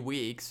a few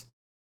weeks.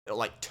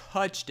 Like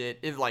touched it.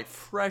 It's like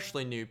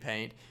freshly new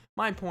paint.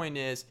 My point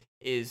is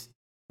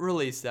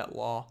release that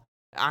law.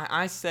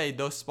 I say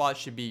those spots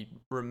should be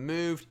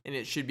removed, and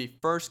it should be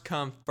first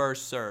come,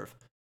 first serve.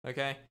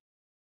 Okay?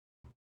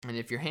 And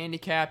if you're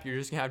handicapped, you're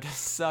just going to have to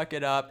suck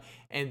it up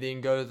and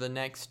then go to the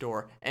next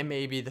store. And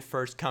maybe the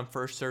first come,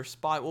 first serve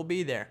spot will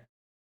be there.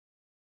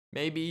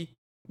 Maybe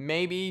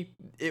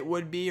it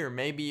would be, or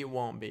maybe it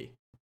won't be.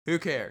 Who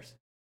cares?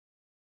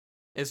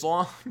 As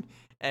long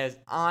as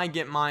I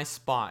get my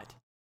spot,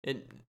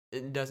 it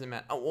doesn't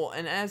matter. Oh, well,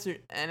 and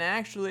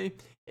actually,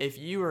 if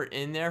you are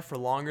in there for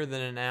longer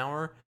than an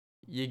hour,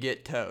 you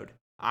get towed.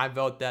 I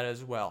vote that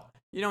as well.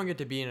 You don't get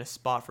to be in a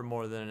spot for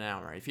more than an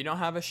hour. If you don't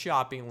have a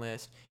shopping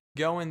list,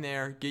 go in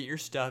there, get your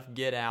stuff,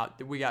 get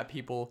out. We got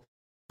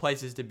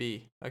places to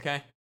be,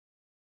 okay?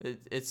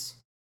 It's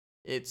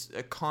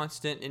a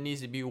constant, it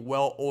needs to be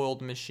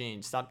well-oiled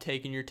machine. Stop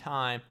taking your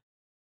time,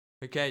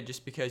 okay?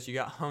 Just because you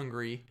got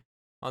hungry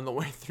on the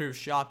way through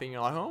shopping,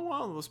 you're like, oh,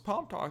 wow, those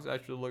Pop-Tarts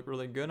actually look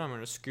really good. I'm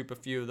going to scoop a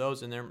few of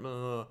those in there.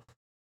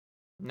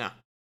 No.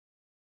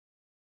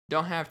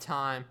 Don't have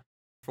time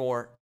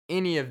for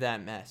any of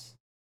that mess.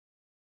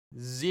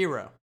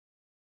 Zero.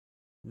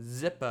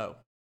 Zippo.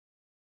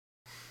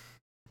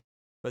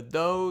 But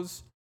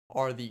those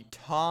are the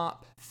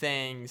top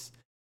things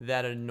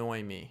that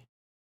annoy me.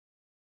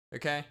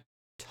 Okay?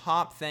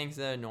 Top things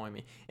that annoy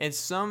me. And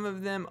some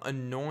of them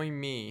annoy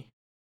me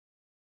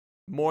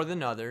more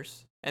than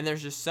others. And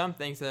there's just some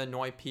things that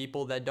annoy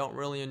people that don't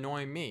really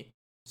annoy me.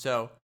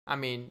 So, I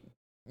mean,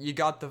 you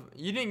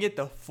didn't get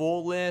the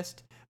full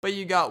list, but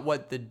you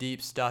got the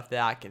deep stuff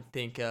that I can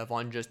think of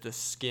on just a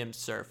skim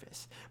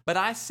surface. But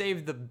I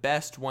saved the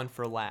best one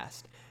for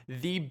last.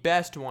 The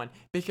best one,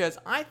 because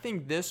I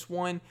think this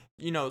one,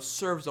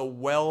 serves a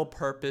well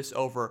purpose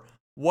over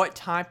what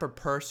type of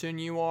person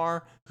you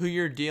are, who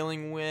you're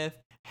dealing with,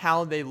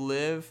 how they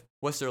live,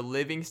 what's their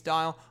living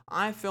style.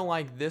 I feel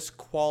like this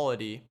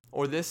quality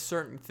or this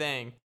certain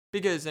thing,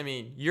 because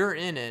you're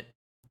in it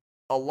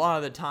a lot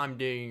of the time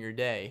during your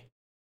day.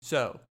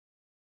 So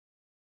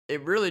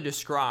it really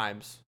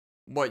describes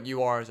what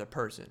you are as a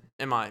person,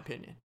 in my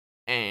opinion.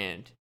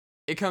 And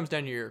it comes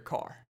down to your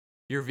car,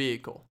 your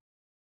vehicle.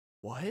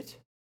 What?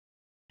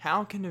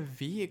 How can a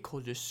vehicle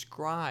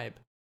describe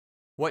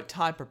what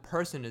type of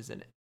person is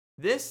in it?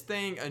 This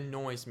thing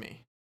annoys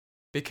me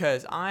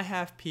because I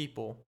have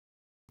people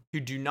who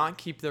do not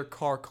keep their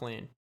car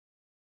clean.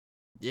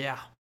 Yeah.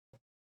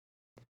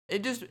 I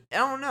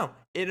don't know.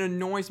 It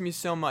annoys me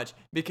so much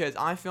because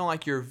I feel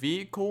like your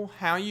vehicle,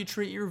 how you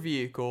treat your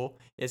vehicle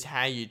is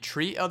how you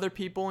treat other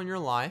people in your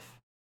life,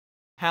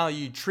 how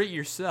you treat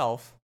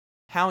yourself,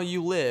 how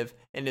you live,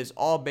 and it's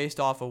all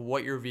based off of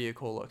what your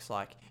vehicle looks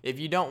like. If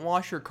you don't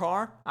wash your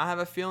car, I have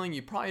a feeling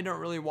you probably don't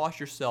really wash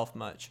yourself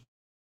much.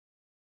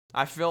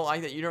 I feel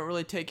like that you don't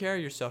really take care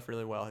of yourself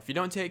really well. If you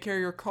don't take care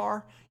of your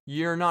car,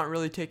 you're not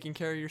really taking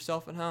care of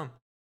yourself at home.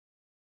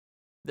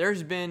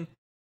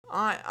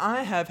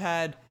 I have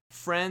had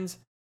friends,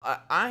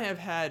 I have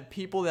had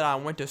people that I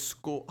went to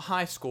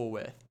high school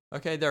with.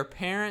 Okay, their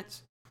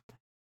parents,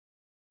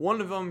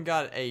 one of them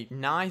got a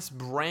nice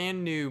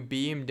brand new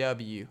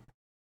BMW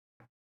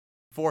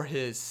for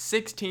his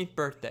 16th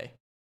birthday.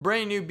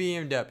 Brand new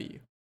BMW.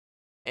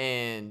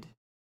 And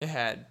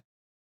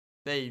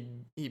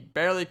he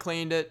barely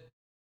cleaned it.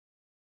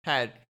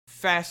 Had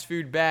fast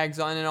food bags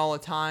on it all the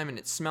time, and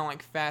it smelled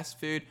like fast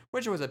food,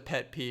 which was a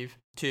pet peeve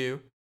too.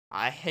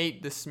 I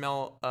hate the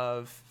smell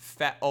of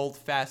old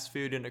fast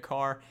food in a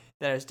car.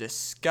 That is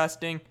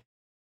disgusting.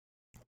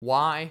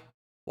 Why?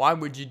 Why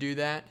would you do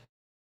that?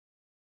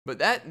 But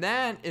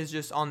that is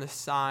just on the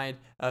side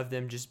of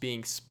them just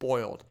being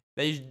spoiled.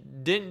 They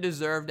didn't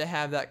deserve to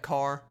have that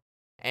car,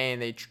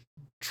 and they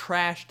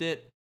trashed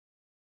it.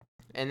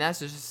 And that's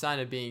just a sign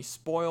of being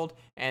spoiled,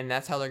 and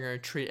that's how they're going to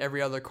treat every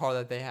other car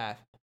that they have.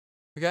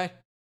 Okay?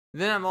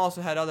 Then I've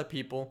also had other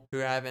people who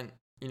haven't,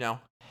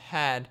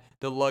 had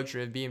the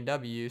luxury of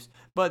BMWs,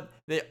 but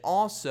they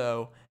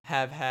also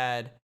have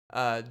had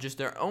just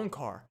their own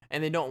car,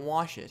 and they don't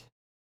wash it.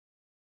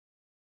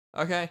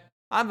 Okay?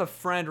 I have a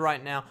friend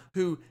right now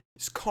whose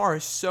car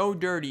is so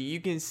dirty,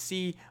 you can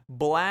see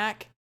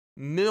black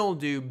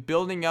mildew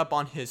building up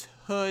on his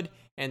hood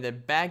and the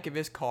back of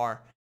his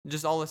car,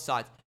 just all the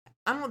sides.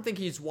 I don't think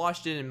he's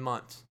washed it in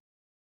months.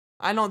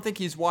 I don't think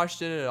he's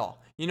washed it at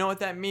all. You know what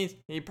that means?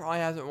 He probably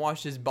hasn't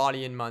washed his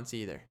body in months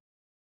either.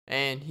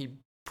 And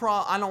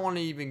I don't want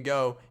to even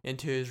go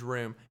into his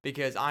room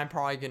because I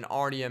probably can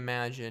already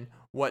imagine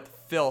what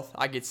filth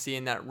I could see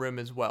in that room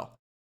as well.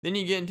 Then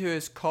you get into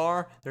his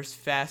car, there's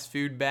fast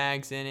food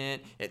bags in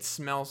it, it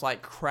smells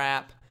like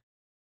crap.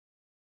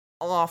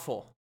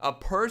 Awful. A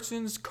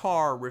person's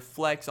car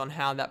reflects on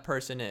how that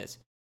person is.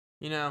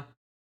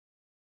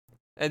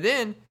 And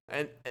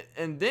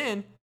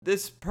then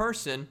this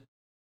person,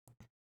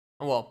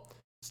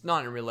 It's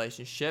not in a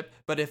relationship.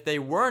 But if they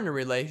were in a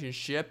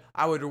relationship,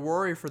 I would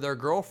worry for their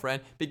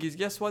girlfriend, because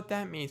guess what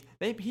that means?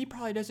 He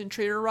probably doesn't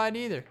treat her right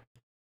either.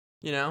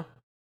 You know?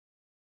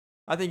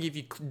 I think if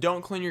you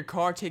don't clean your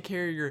car, take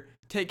care of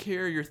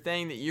your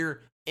thing that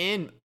you're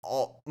in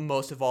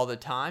most of all the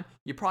time,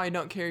 you probably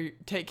don't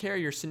take care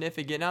of your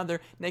significant other.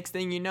 Next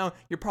thing you know,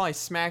 you're probably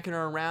smacking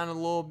her around a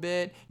little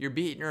bit. You're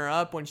beating her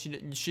up when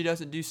she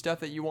doesn't do stuff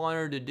that you want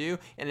her to do,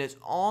 and it's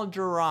all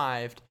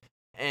derived.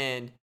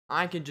 And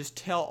I can just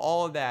tell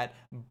all of that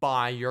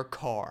by your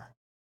car.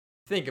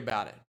 Think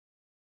about it.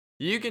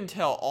 You can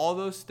tell all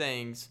those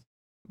things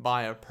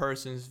by a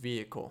person's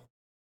vehicle.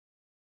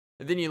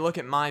 And then you look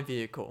at my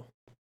vehicle.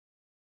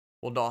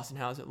 Well, Dawson,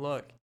 how's it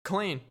look?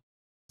 Clean.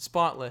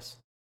 Spotless.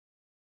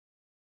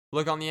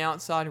 Look on the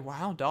outside.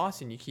 Wow,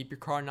 Dawson, you keep your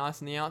car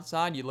nice on the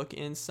outside. You look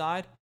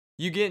inside.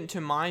 You get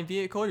into my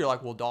vehicle. You're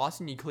like, well,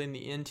 Dawson, you clean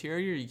the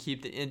interior. You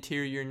keep the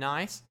interior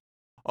nice.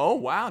 Oh,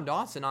 wow,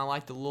 Dawson, I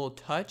like the little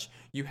touch.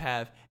 You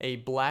have a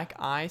black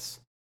ice,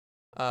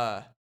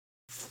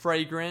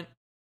 fragrant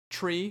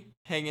tree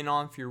hanging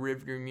on for your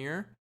rearview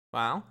mirror.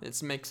 Wow,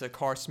 it makes a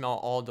car smell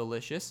all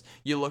delicious.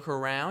 You look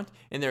around,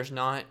 and there's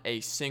not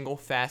a single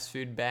fast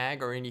food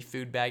bag or any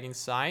food bag in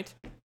sight.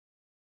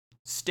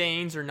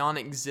 Stains are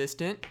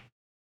non-existent.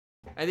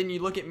 And then you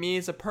look at me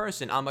as a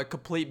person. I'm a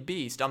complete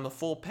beast. I'm the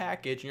full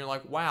package. And you're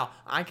like, wow,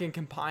 I can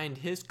combine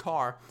his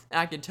car, and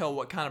I can tell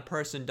what kind of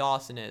person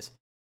Dawson is.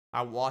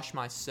 I wash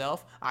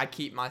myself. I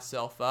keep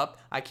myself up.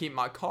 I keep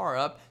my car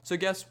up. So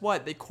guess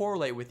what? They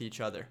correlate with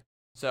each other.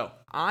 So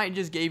I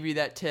just gave you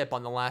that tip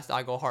on the last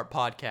I Go Heart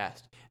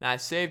podcast. And I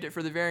saved it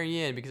for the very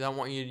end because I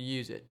want you to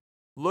use it.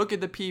 Look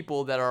at the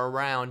people that are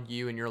around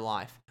you in your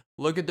life.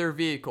 Look at their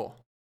vehicle.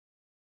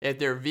 If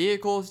their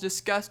vehicle is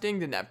disgusting,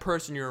 then that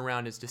person you're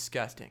around is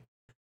disgusting.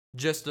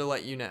 Just to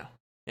let you know.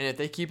 And if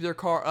they keep their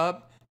car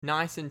up,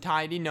 nice and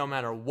tidy, no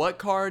matter what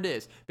car it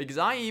is. Because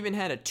I even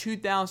had a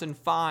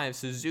 2005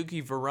 Suzuki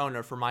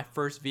Verona for my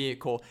first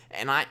vehicle.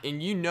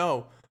 And you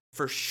know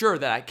for sure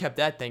that I kept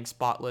that thing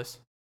spotless.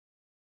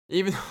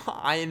 Even though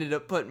I ended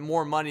up putting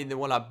more money than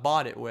what I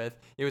bought it with.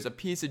 It was a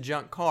piece of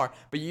junk car.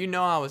 But you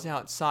know I was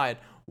outside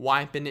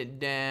wiping it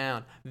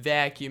down,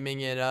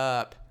 vacuuming it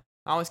up.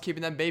 I was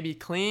keeping that baby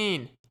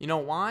clean. You know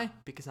why?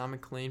 Because I'm a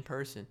clean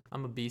person.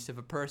 I'm a beast of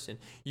a person.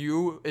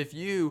 If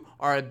you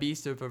are a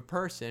beast of a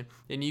person,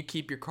 then you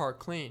keep your car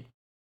clean.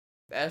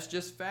 That's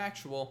just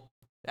factual.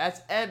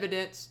 That's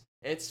evidence.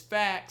 It's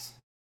facts.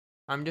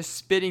 I'm just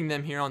spitting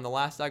them here on the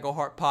Last I Go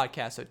Heart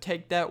podcast. So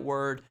take that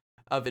word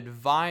of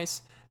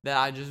advice that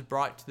I just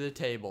brought to the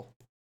table.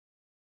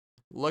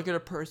 Look at a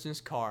person's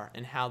car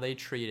and how they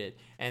treat it,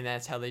 and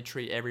that's how they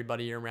treat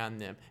everybody around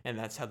them, and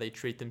that's how they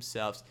treat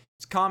themselves.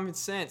 It's common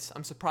sense.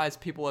 I'm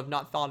surprised people have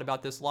not thought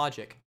about this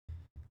logic.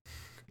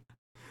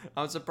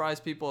 I'm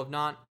surprised people have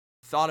not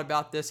thought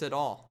about this at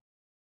all.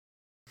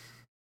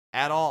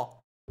 At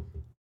all.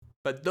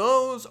 But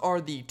those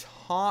are the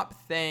top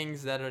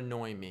things that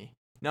annoy me.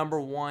 Number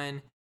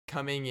one,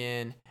 coming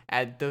in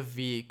at the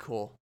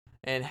vehicle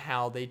and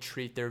how they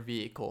treat their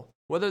vehicle.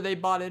 Whether they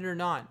bought it or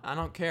not, I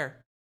don't care.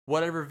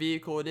 Whatever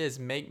vehicle it is,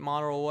 make,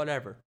 model, or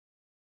whatever.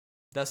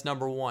 That's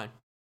number one.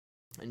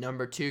 And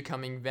number two,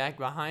 coming back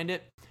behind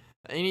it,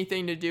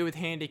 anything to do with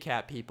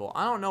handicapped people.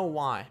 I don't know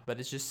why, but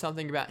it's just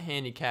something about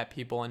handicapped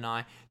people and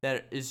I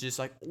that is just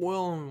like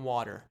oil and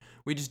water.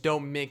 We just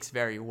don't mix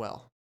very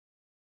well.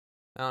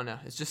 I don't know.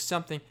 It's just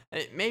something.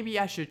 Maybe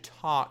I should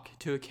talk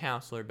to a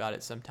counselor about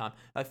it sometime,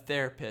 a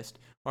therapist,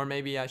 or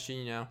maybe I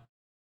should,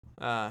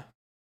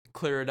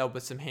 clear it up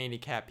with some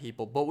handicapped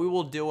people. But we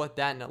will deal with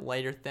that in a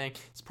later thing.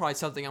 It's probably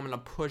something I'm going to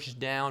push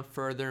down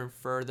further and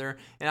further,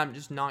 and I'm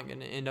just not going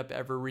to end up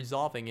ever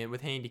resolving it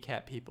with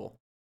handicapped people.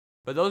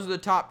 But those are the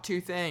top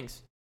two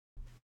things.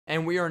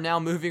 And we are now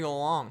moving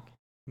along.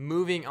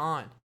 Moving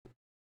on.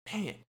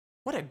 Man,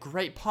 what a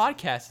great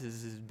podcast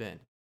this has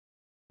been.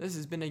 This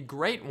has been a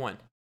great one.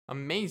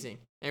 Amazing.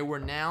 And we're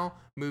now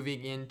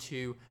moving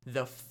into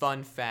the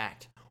fun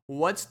fact.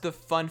 What's the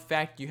fun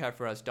fact you have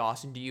for us,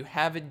 Dawson? Do you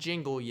have a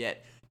jingle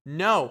yet?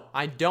 No,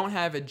 I don't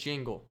have a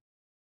jingle.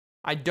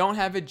 I don't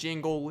have a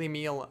jingle. Leave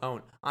me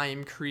alone. I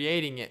am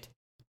creating it.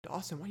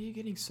 Dawson, why are you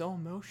getting so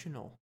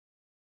emotional?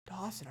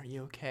 Dawson, are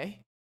you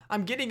okay?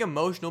 I'm getting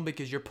emotional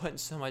because you're putting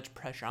so much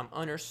pressure. I'm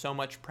under so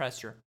much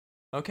pressure.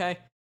 Okay?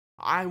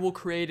 I will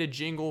create a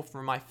jingle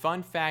for my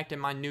fun fact and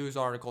my news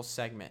article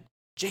segment.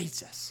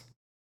 Jesus.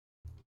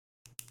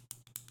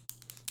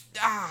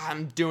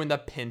 I'm doing the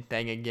pin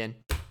thing again.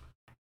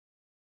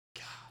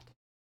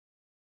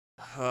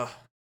 God.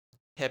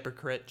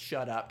 Hypocrite,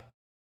 shut up.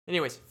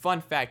 Anyways,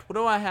 fun fact. What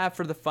do I have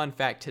for the fun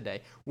fact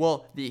today?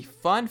 Well, the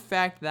fun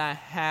fact that I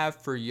have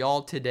for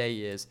y'all today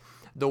is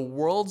the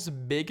world's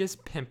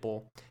biggest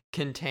pimple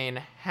contained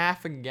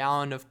half a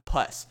gallon of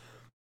pus.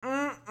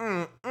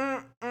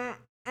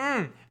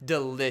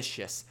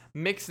 Delicious.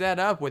 Mix that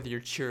up with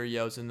your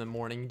Cheerios in the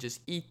morning.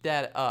 Just eat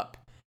that up.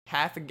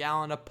 Half a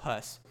gallon of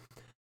pus.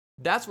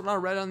 That's what I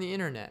read on the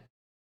internet.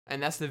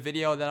 And that's the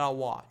video that I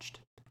watched.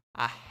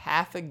 A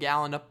half a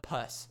gallon of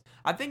pus.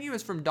 I think it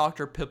was from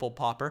Dr. Pimple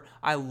Popper.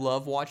 I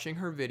love watching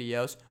her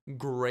videos.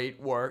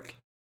 Great work.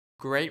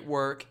 Great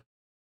work.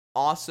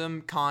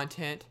 Awesome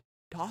content.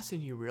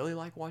 Dawson, you really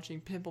like watching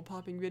pimple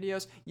popping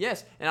videos?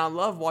 Yes, and I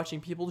love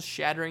watching people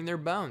shattering their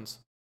bones.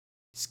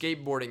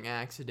 Skateboarding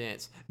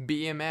accidents,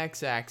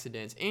 BMX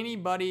accidents,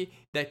 anybody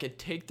that could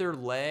take their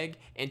leg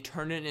and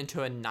turn it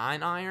into a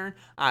 9-iron,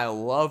 I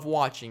love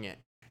watching it.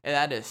 And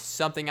that is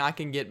something I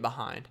can get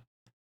behind.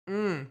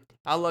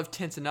 I love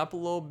tensing up a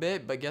little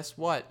bit, but guess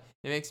what?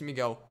 It makes me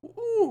go,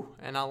 ooh,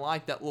 and I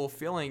like that little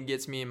feeling it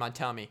gets me in my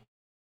tummy.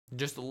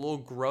 Just a little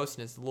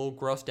grossness, a little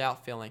grossed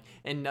out feeling.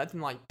 And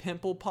nothing like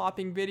pimple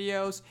popping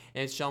videos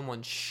and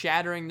someone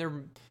shattering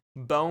their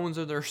bones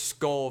or their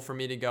skull for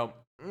me to go,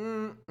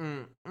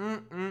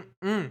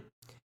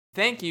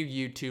 Thank you,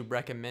 YouTube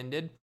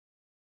recommended.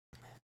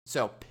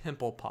 So,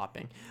 pimple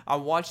popping. I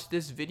watched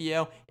this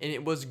video and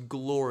it was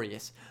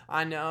glorious.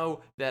 I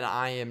know that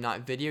I am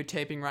not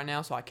videotaping right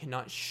now, so I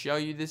cannot show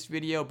you this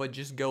video, but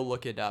just go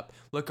look it up.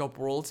 Look up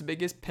world's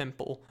biggest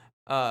pimple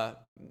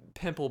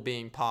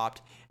being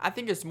popped. I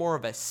think it's more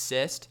of a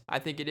cyst. I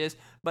think it is,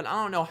 but I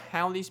don't know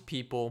how these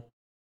people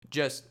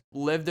just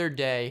live their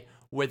day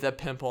with a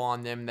pimple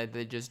on them that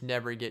they just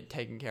never get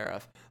taken care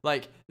of.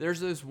 Like,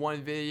 there's this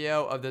one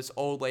video of this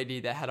old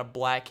lady that had a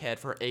blackhead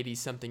for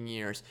 80-something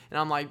years. And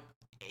I'm like,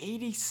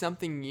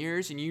 80-something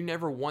years? And you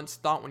never once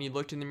thought when you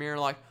looked in the mirror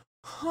like,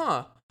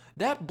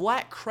 that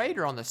black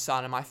crater on the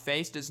side of my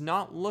face does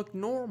not look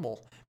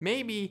normal.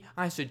 Maybe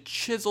I should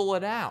chisel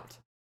it out.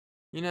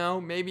 You know,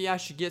 maybe I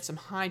should get some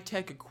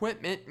high-tech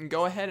equipment and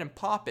go ahead and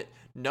pop it.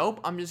 Nope,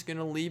 I'm just going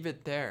to leave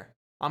it there.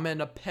 I'm going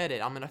to pet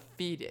it. I'm going to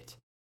feed it.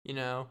 You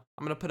know,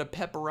 I'm going to put a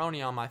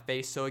pepperoni on my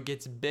face so it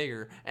gets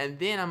bigger. And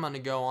then I'm going to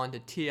go on to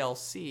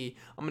TLC.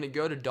 I'm going to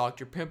go to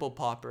Dr. Pimple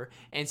Popper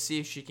and see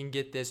if she can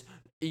get this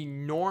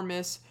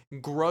enormous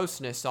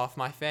grossness off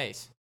my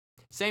face.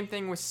 Same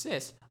thing with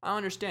cysts. I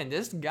understand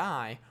this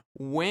guy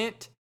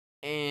went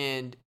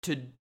and to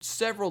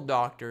several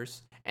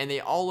doctors and they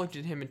all looked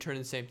at him and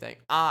turned the same thing.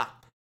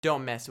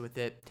 Don't mess with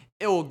it.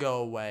 It will go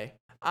away.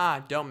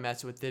 Don't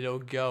mess with it. It'll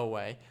go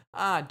away.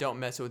 Don't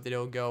mess with it.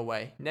 It'll go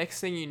away.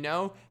 Next thing you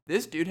know,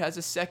 this dude has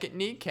a second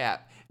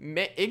kneecap.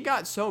 It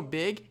got so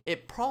big,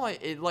 it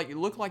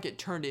looked like it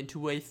turned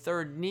into a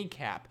third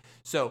kneecap.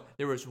 So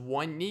there was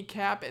one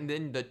kneecap and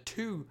then the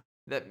two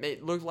that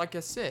looked like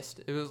a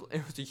cyst. It was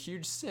a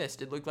huge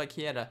cyst. It looked like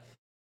he had a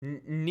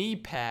knee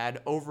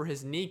pad over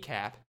his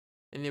kneecap,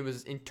 and it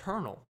was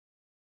internal.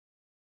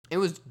 It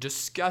was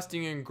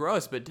disgusting and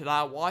gross, but did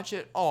I watch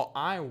it? Oh,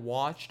 I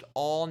watched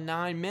all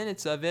 9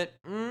 minutes of it.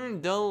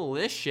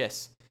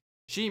 Delicious.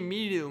 She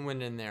immediately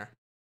went in there,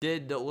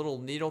 did the little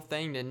needle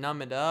thing to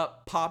numb it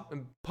up, pop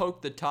and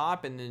poke the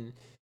top, and then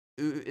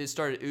it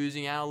started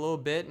oozing out a little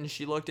bit, and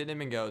she looked at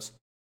him and goes,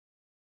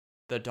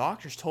 "The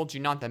doctors told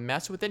you not to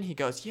mess with it?" And he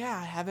goes, "Yeah,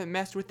 I haven't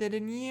messed with it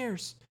in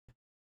years."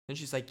 And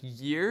she's like,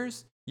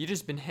 "Years? You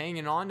just been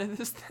hanging on to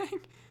this thing?"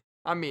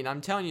 I mean,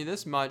 I'm telling you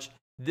this much.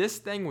 This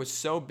thing was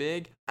so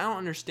big, I don't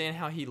understand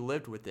how he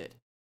lived with it.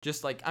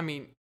 Just like,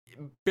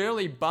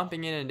 barely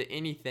bumping it into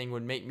anything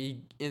would make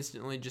me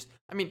instantly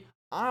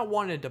I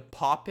wanted to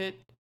pop it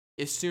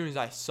as soon as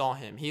I saw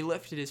him. He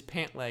lifted his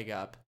pant leg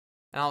up,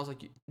 and I was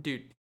like,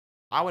 dude,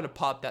 I would have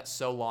popped that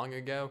so long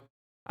ago.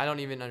 I don't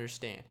even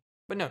understand.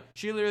 But no,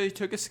 she literally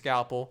took a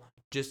scalpel,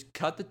 just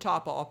cut the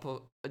top off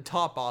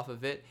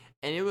of it,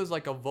 and it was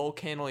like a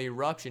volcano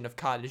eruption of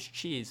cottage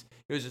cheese.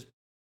 It was just...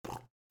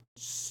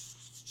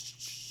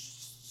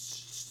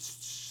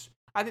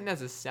 I think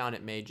that's the sound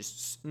it made. It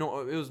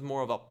was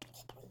more of a...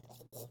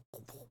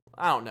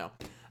 I don't know.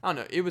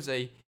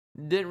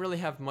 Didn't really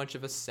have much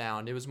of a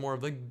sound. It was more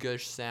of a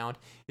gush sound.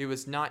 It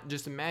was not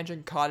just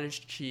imagine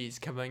cottage cheese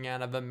coming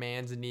out of a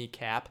man's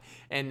kneecap.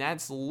 And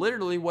that's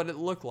literally what it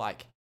looked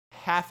like.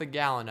 Half a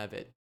gallon of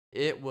it.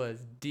 It was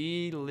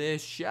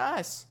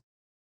delicious.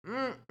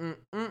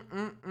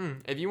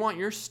 If you want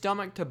your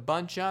stomach to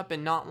bunch up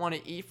and not want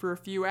to eat for a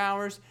few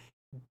hours,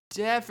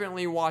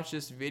 definitely watch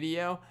this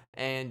video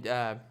and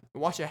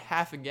watch a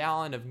half a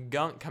gallon of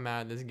gunk come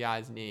out of this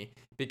guy's knee,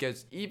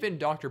 because even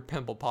Dr.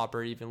 Pimple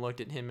Popper even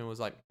looked at him and was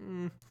like,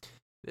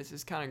 this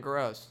is kind of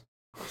gross.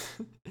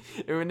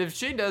 And if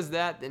she does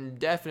that, then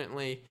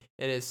definitely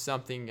it is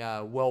something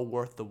well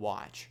worth the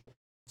watch.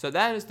 So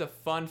that is the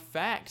fun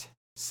fact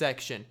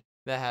section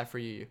that I had for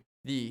you.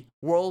 The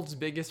world's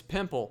biggest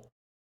pimple.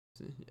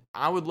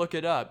 I would look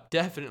it up.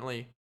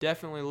 Definitely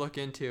look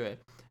into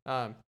it.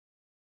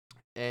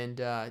 And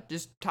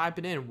just type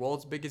it in,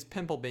 world's biggest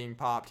pimple being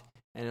popped,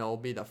 and it'll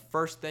be the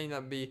first thing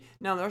that'll be.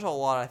 Now, there's a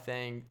lot of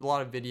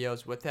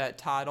videos with that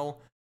title,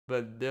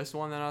 but this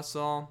one that I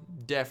saw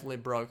definitely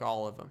broke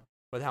all of them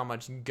with how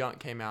much gunk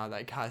came out of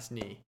that guy's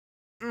knee.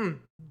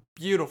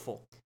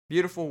 Beautiful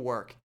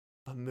work.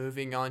 But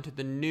moving on to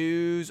the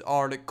news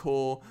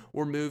article.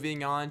 What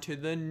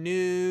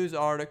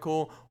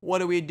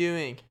are we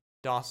doing,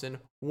 Dawson?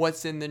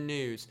 What's in the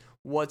news?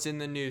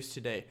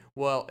 Today?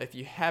 Well, if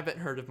you haven't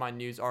heard of my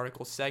news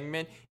article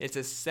segment, it's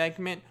a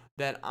segment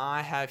that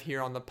I have here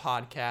on the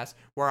podcast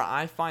where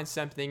I find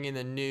something in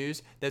the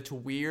news that's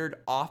weird,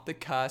 off the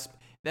cusp,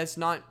 that's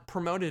not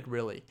promoted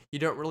really. You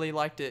don't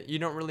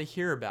really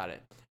hear about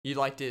it. You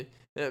like to,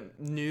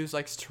 news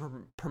likes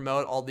to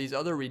promote all these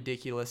other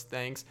ridiculous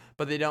things,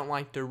 but they don't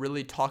like to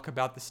really talk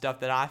about the stuff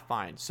that I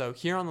find. So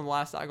here on the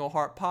Last Eagle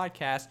Heart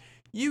podcast,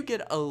 you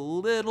get a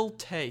little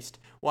taste.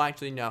 Well,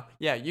 actually, no.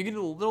 Yeah, you get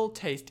a little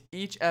taste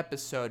each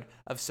episode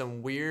of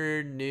some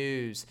weird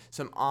news,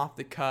 some off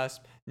the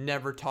cusp,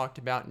 never talked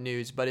about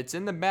news, but it's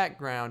in the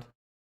background,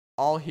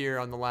 all here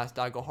on the Last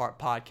Eagle Heart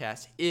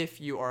podcast.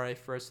 If you are a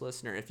first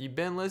listener, if you've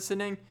been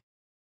listening,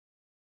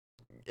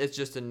 it's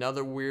just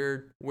another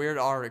weird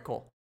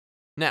article.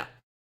 Now,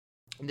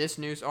 this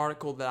news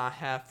article that I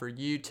have for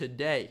you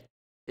today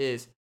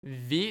is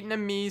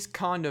Vietnamese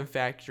condom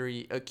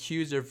factory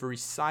accused of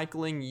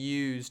recycling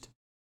used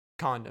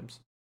condoms.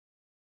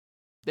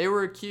 They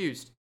were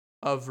accused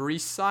of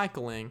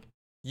recycling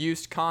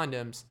used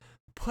condoms,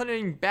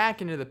 putting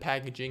back into the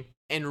packaging,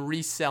 and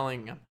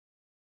reselling them.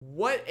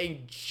 What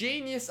a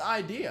genius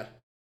idea!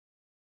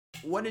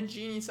 What a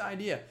genius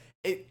idea.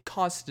 It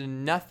costs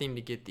nothing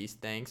to get these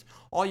things.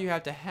 All you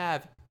have to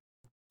have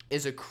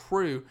is a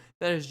crew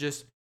that is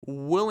just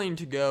willing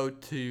to go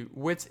to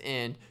wit's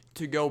end,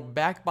 to go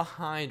back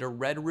behind a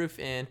Red Roof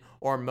Inn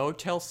or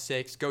Motel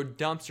 6, go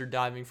dumpster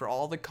diving for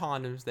all the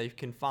condoms they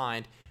can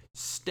find,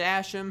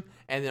 stash them,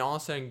 and then all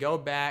of a sudden go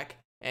back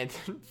and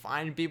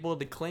find people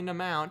to clean them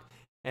out,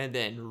 and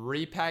then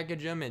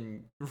repackage them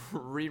and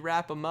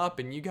rewrap them up,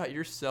 and you got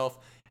yourself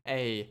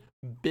a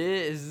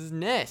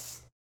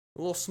business.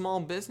 A little small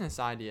business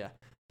idea.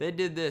 They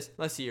did this.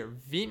 Let's see here.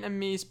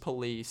 Vietnamese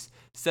police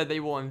said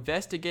they will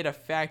investigate a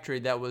factory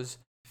that was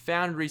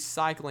found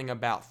recycling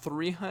about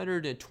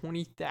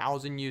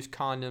 320,000 used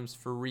condoms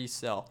for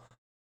resale.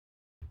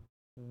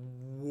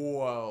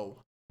 Whoa.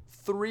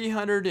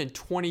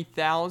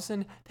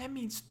 320,000? That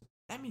means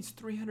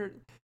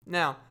 300.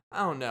 Now, I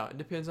don't know. It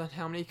depends on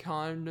how many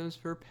condoms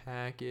per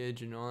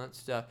package and all that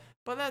stuff.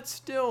 But that's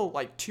still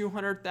like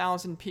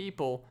 200,000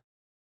 people.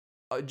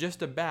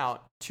 Just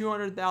about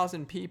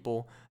 200,000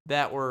 people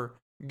that were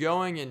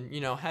going and,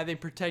 having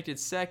protected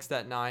sex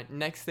that night.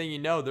 Next thing you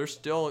know, they're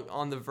still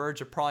on the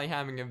verge of probably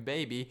having a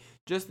baby.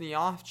 Just in the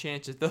off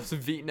chance that those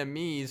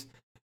Vietnamese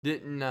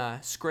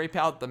didn't scrape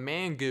out the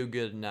man goo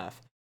good enough.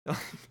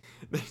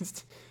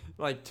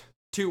 Like,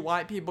 two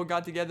white people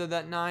got together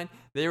that night.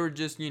 They were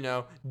just,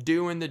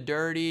 doing the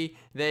dirty.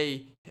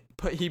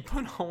 He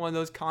put on one of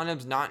those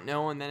condoms not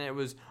knowing that it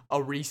was a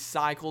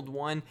recycled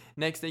one.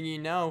 Next thing you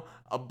know,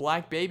 a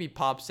black baby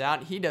pops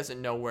out. He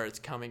doesn't know where it's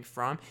coming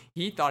from.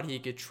 He thought he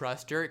could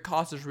trust her. It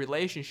causes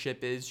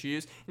relationship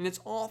issues. And it's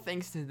all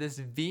thanks to this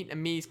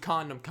Vietnamese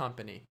condom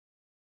company.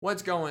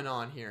 What's going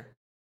on here?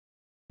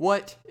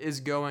 What is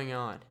going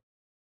on?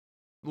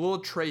 Little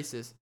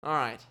traces. All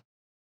right.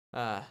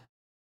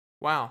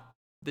 Wow.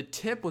 The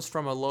tip was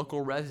from a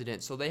local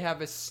resident, so they have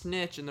a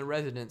snitch in the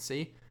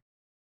residency.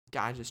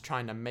 Guy just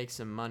trying to make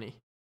some money.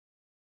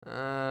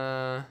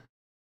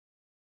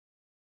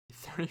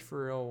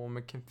 34-year-old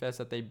woman confessed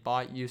that they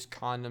bought used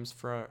condoms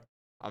for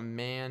a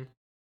man.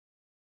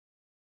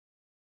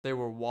 They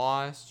were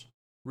washed,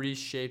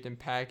 reshaped, and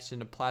packaged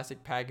into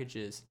plastic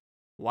packages.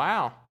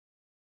 Wow.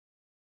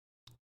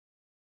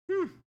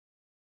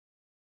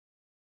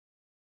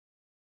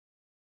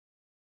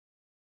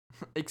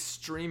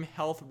 Extreme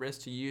health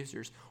risk to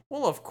users.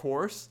 Well, of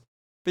course,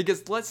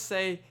 because let's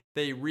say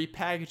they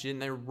repackage it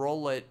and they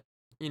roll it,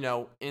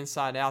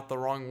 inside out the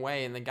wrong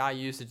way, and the guy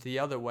used it the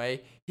other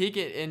way. He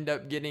could end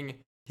up getting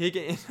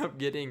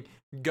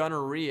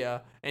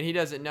gonorrhea, and he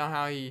doesn't know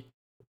how he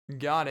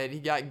got it. He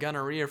got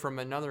gonorrhea from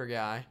another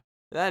guy.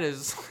 That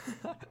is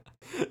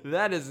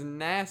that is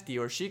nasty.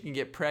 Or she can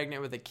get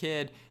pregnant with a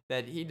kid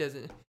that he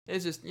doesn't.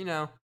 It's just,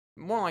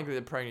 more likely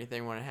the pregnant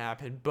thing wouldn't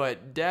happen,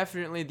 but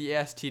definitely the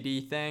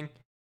STD thing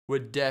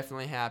would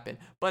definitely happen.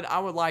 But I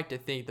would like to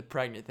think the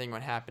pregnant thing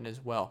would happen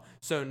as well.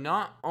 So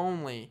not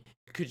only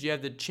could you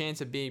have the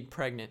chance of being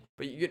pregnant,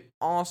 but you could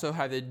also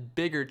have the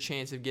bigger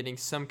chance of getting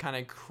some kind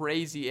of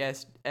crazy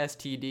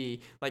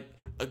STD, like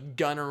a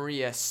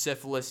gonorrhea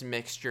syphilis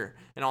mixture,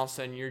 and all of a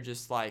sudden you're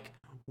just like,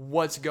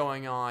 what's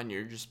going on?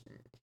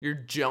 Your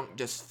junk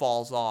just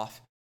falls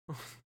off.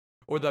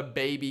 Or the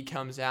baby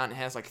comes out and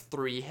has like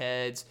 3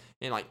 heads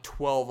and like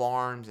 12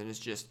 arms, and it's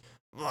just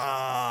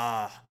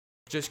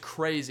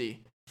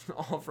crazy.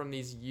 All from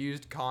these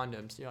used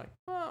condoms. You're like,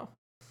 oh,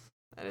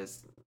 that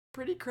is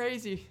pretty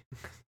crazy.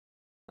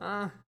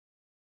 I'm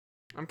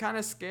kind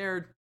of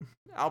scared.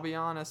 I'll be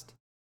honest.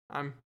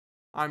 I'm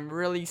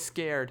really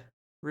scared.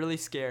 Really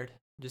scared.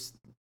 Just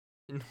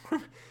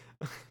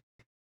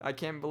I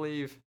can't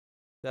believe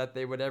that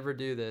they would ever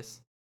do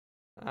this.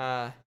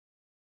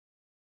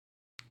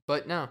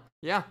 But no.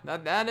 Yeah,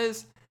 that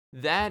is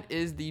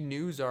the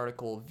news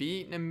article.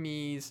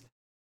 Vietnamese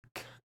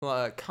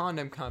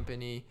condom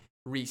company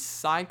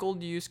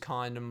recycled used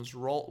condoms,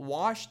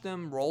 washed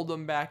them, rolled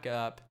them back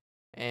up,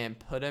 and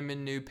put them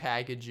in new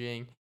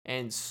packaging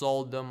and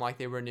sold them like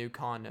they were new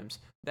condoms.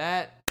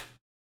 That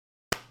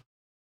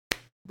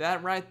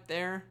right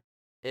there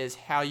is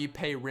how you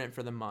pay rent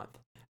for the month.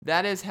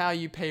 That is how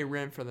you pay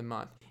rent for the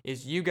month,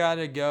 is you got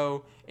to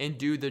go and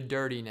do the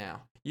dirty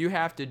now. You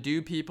have to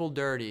do people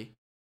dirty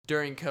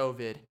during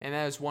COVID, and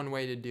that is one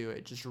way to do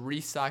it. Just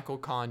recycle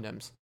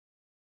condoms.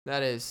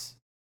 That is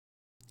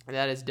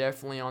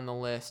definitely on the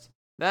list.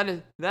 That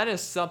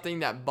is something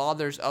that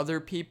bothers other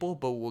people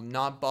but will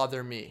not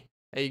bother me.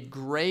 A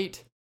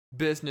great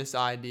business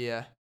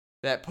idea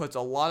that puts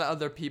a lot of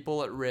other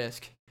people at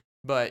risk,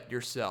 but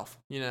yourself,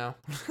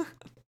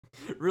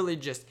 really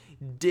just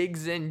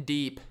digs in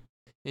deep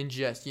and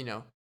just,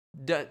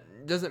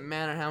 doesn't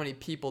matter how many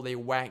people they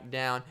whack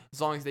down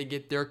as long as they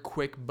get their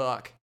quick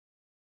buck.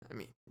 I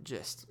mean,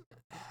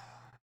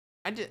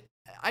 I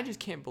just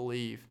can't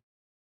believe,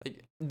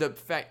 like, the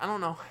fact, I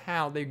don't know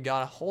how they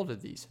got a hold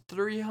of these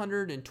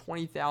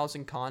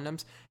 320,000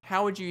 condoms.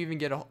 How would you even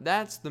get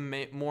that's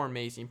the more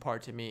amazing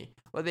part to me.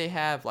 Well, they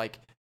have like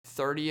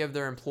 30 of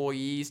their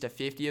employees to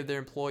 50 of their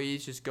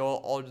employees just go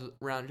all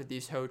around to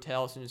these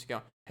hotels and just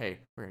go, hey,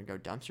 we're going to go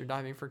dumpster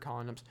diving for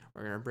condoms.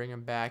 We're going to bring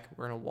them back.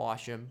 We're going to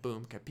wash them.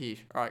 Boom,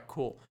 capiche. All right,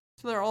 cool.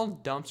 So they're all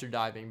dumpster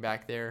diving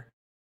back there,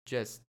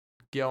 just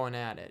going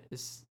at it.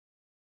 It's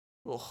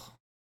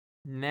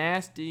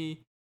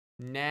nasty,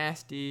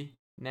 nasty,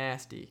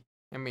 nasty.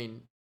 I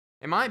mean,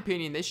 in my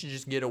opinion, they should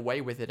just get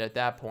away with it at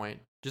that point.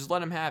 Just let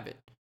them have it.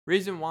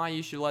 Reason why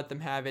you should let them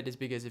have it is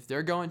because if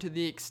they're going to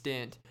the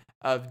extent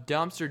of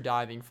dumpster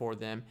diving for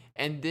them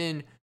and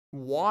then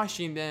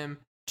washing them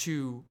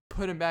to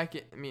put them back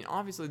in, I mean,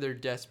 obviously they're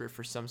desperate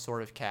for some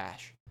sort of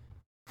cash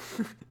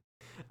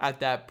at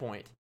that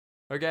point.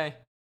 Okay?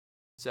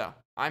 So,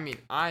 I mean,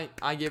 I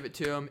give it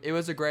to them. It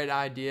was a great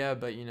idea,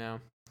 but,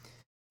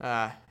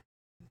 I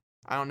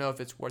don't know if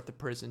it's worth the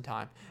prison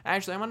time.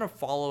 Actually, I'm going to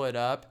follow it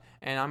up,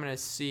 and I'm going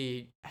to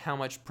see how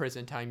much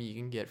prison time you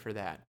can get for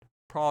that.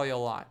 Probably a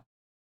lot.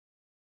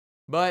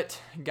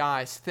 But,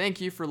 guys, thank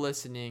you for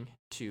listening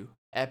to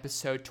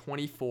episode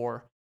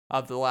 24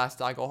 of the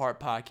Last I Go Heart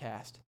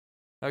podcast.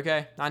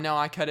 Okay, I know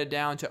I cut it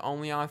down to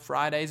only on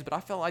Fridays, but I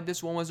felt like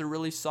this one was a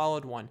really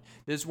solid one.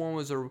 This one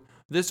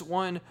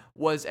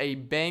was a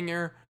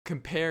banger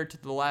compared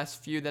to the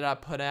last few that I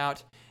put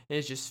out.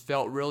 It just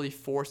felt really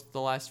forced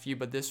the last few,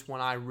 but this one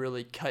I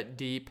really cut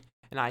deep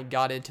and I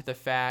got into the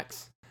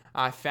facts.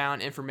 I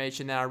found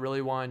information that I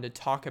really wanted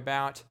to talk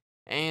about,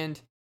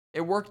 and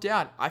it worked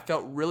out. I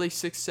felt really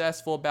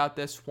successful about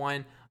this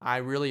one. I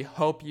really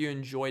hope you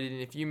enjoyed it,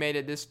 and if you made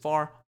it this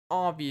far,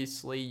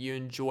 obviously you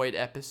enjoyed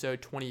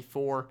episode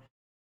 24.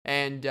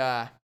 And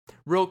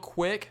real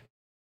quick,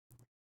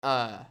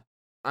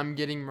 I'm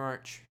getting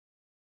merch.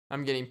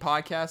 I'm getting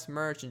podcast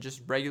merch and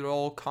just regular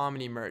old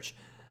comedy merch.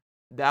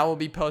 That will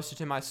be posted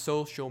to my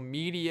social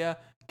media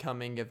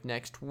coming of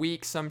next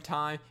week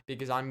sometime,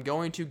 because I'm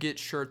going to get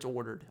shirts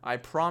ordered. I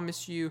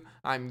promise you,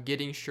 I'm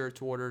getting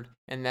shirts ordered,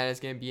 and that is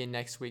going to be a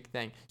next week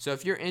thing. So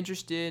if you're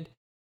interested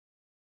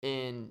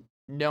in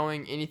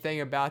knowing anything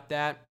about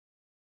that,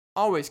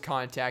 always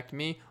contact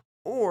me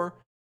or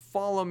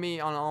follow me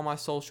on all my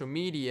social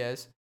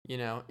medias,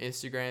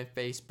 Instagram,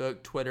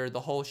 Facebook, Twitter,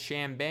 the whole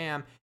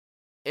shambam.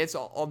 It's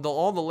all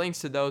the links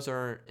to those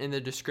are in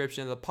the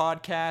description of the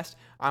podcast.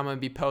 I'm going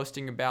to be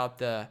posting about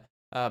the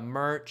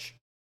merch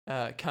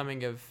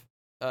coming of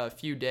a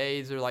few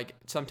days, or like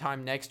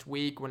sometime next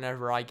week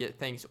whenever I get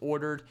things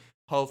ordered.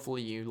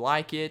 Hopefully you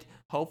like it.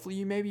 Hopefully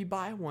you maybe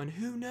buy one.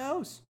 Who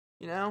knows?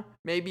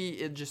 Maybe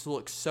it just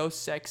looks so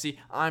sexy.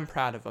 I'm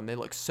proud of them. They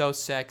look so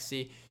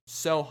sexy,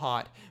 so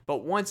hot.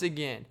 But once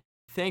again,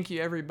 thank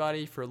you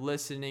everybody for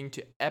listening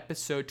to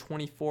episode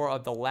 24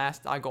 of the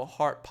Last I Go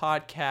Heart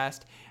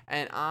podcast,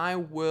 and I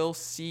will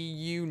see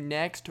you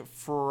next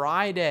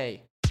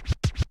Friday.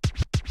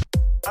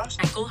 I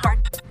Go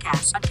Heart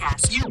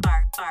podcast. You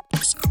are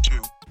listening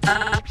to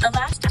the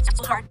Last I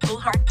Go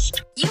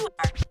Heart. You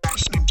are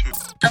listening to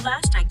the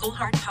Last I Go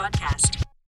Heart podcast.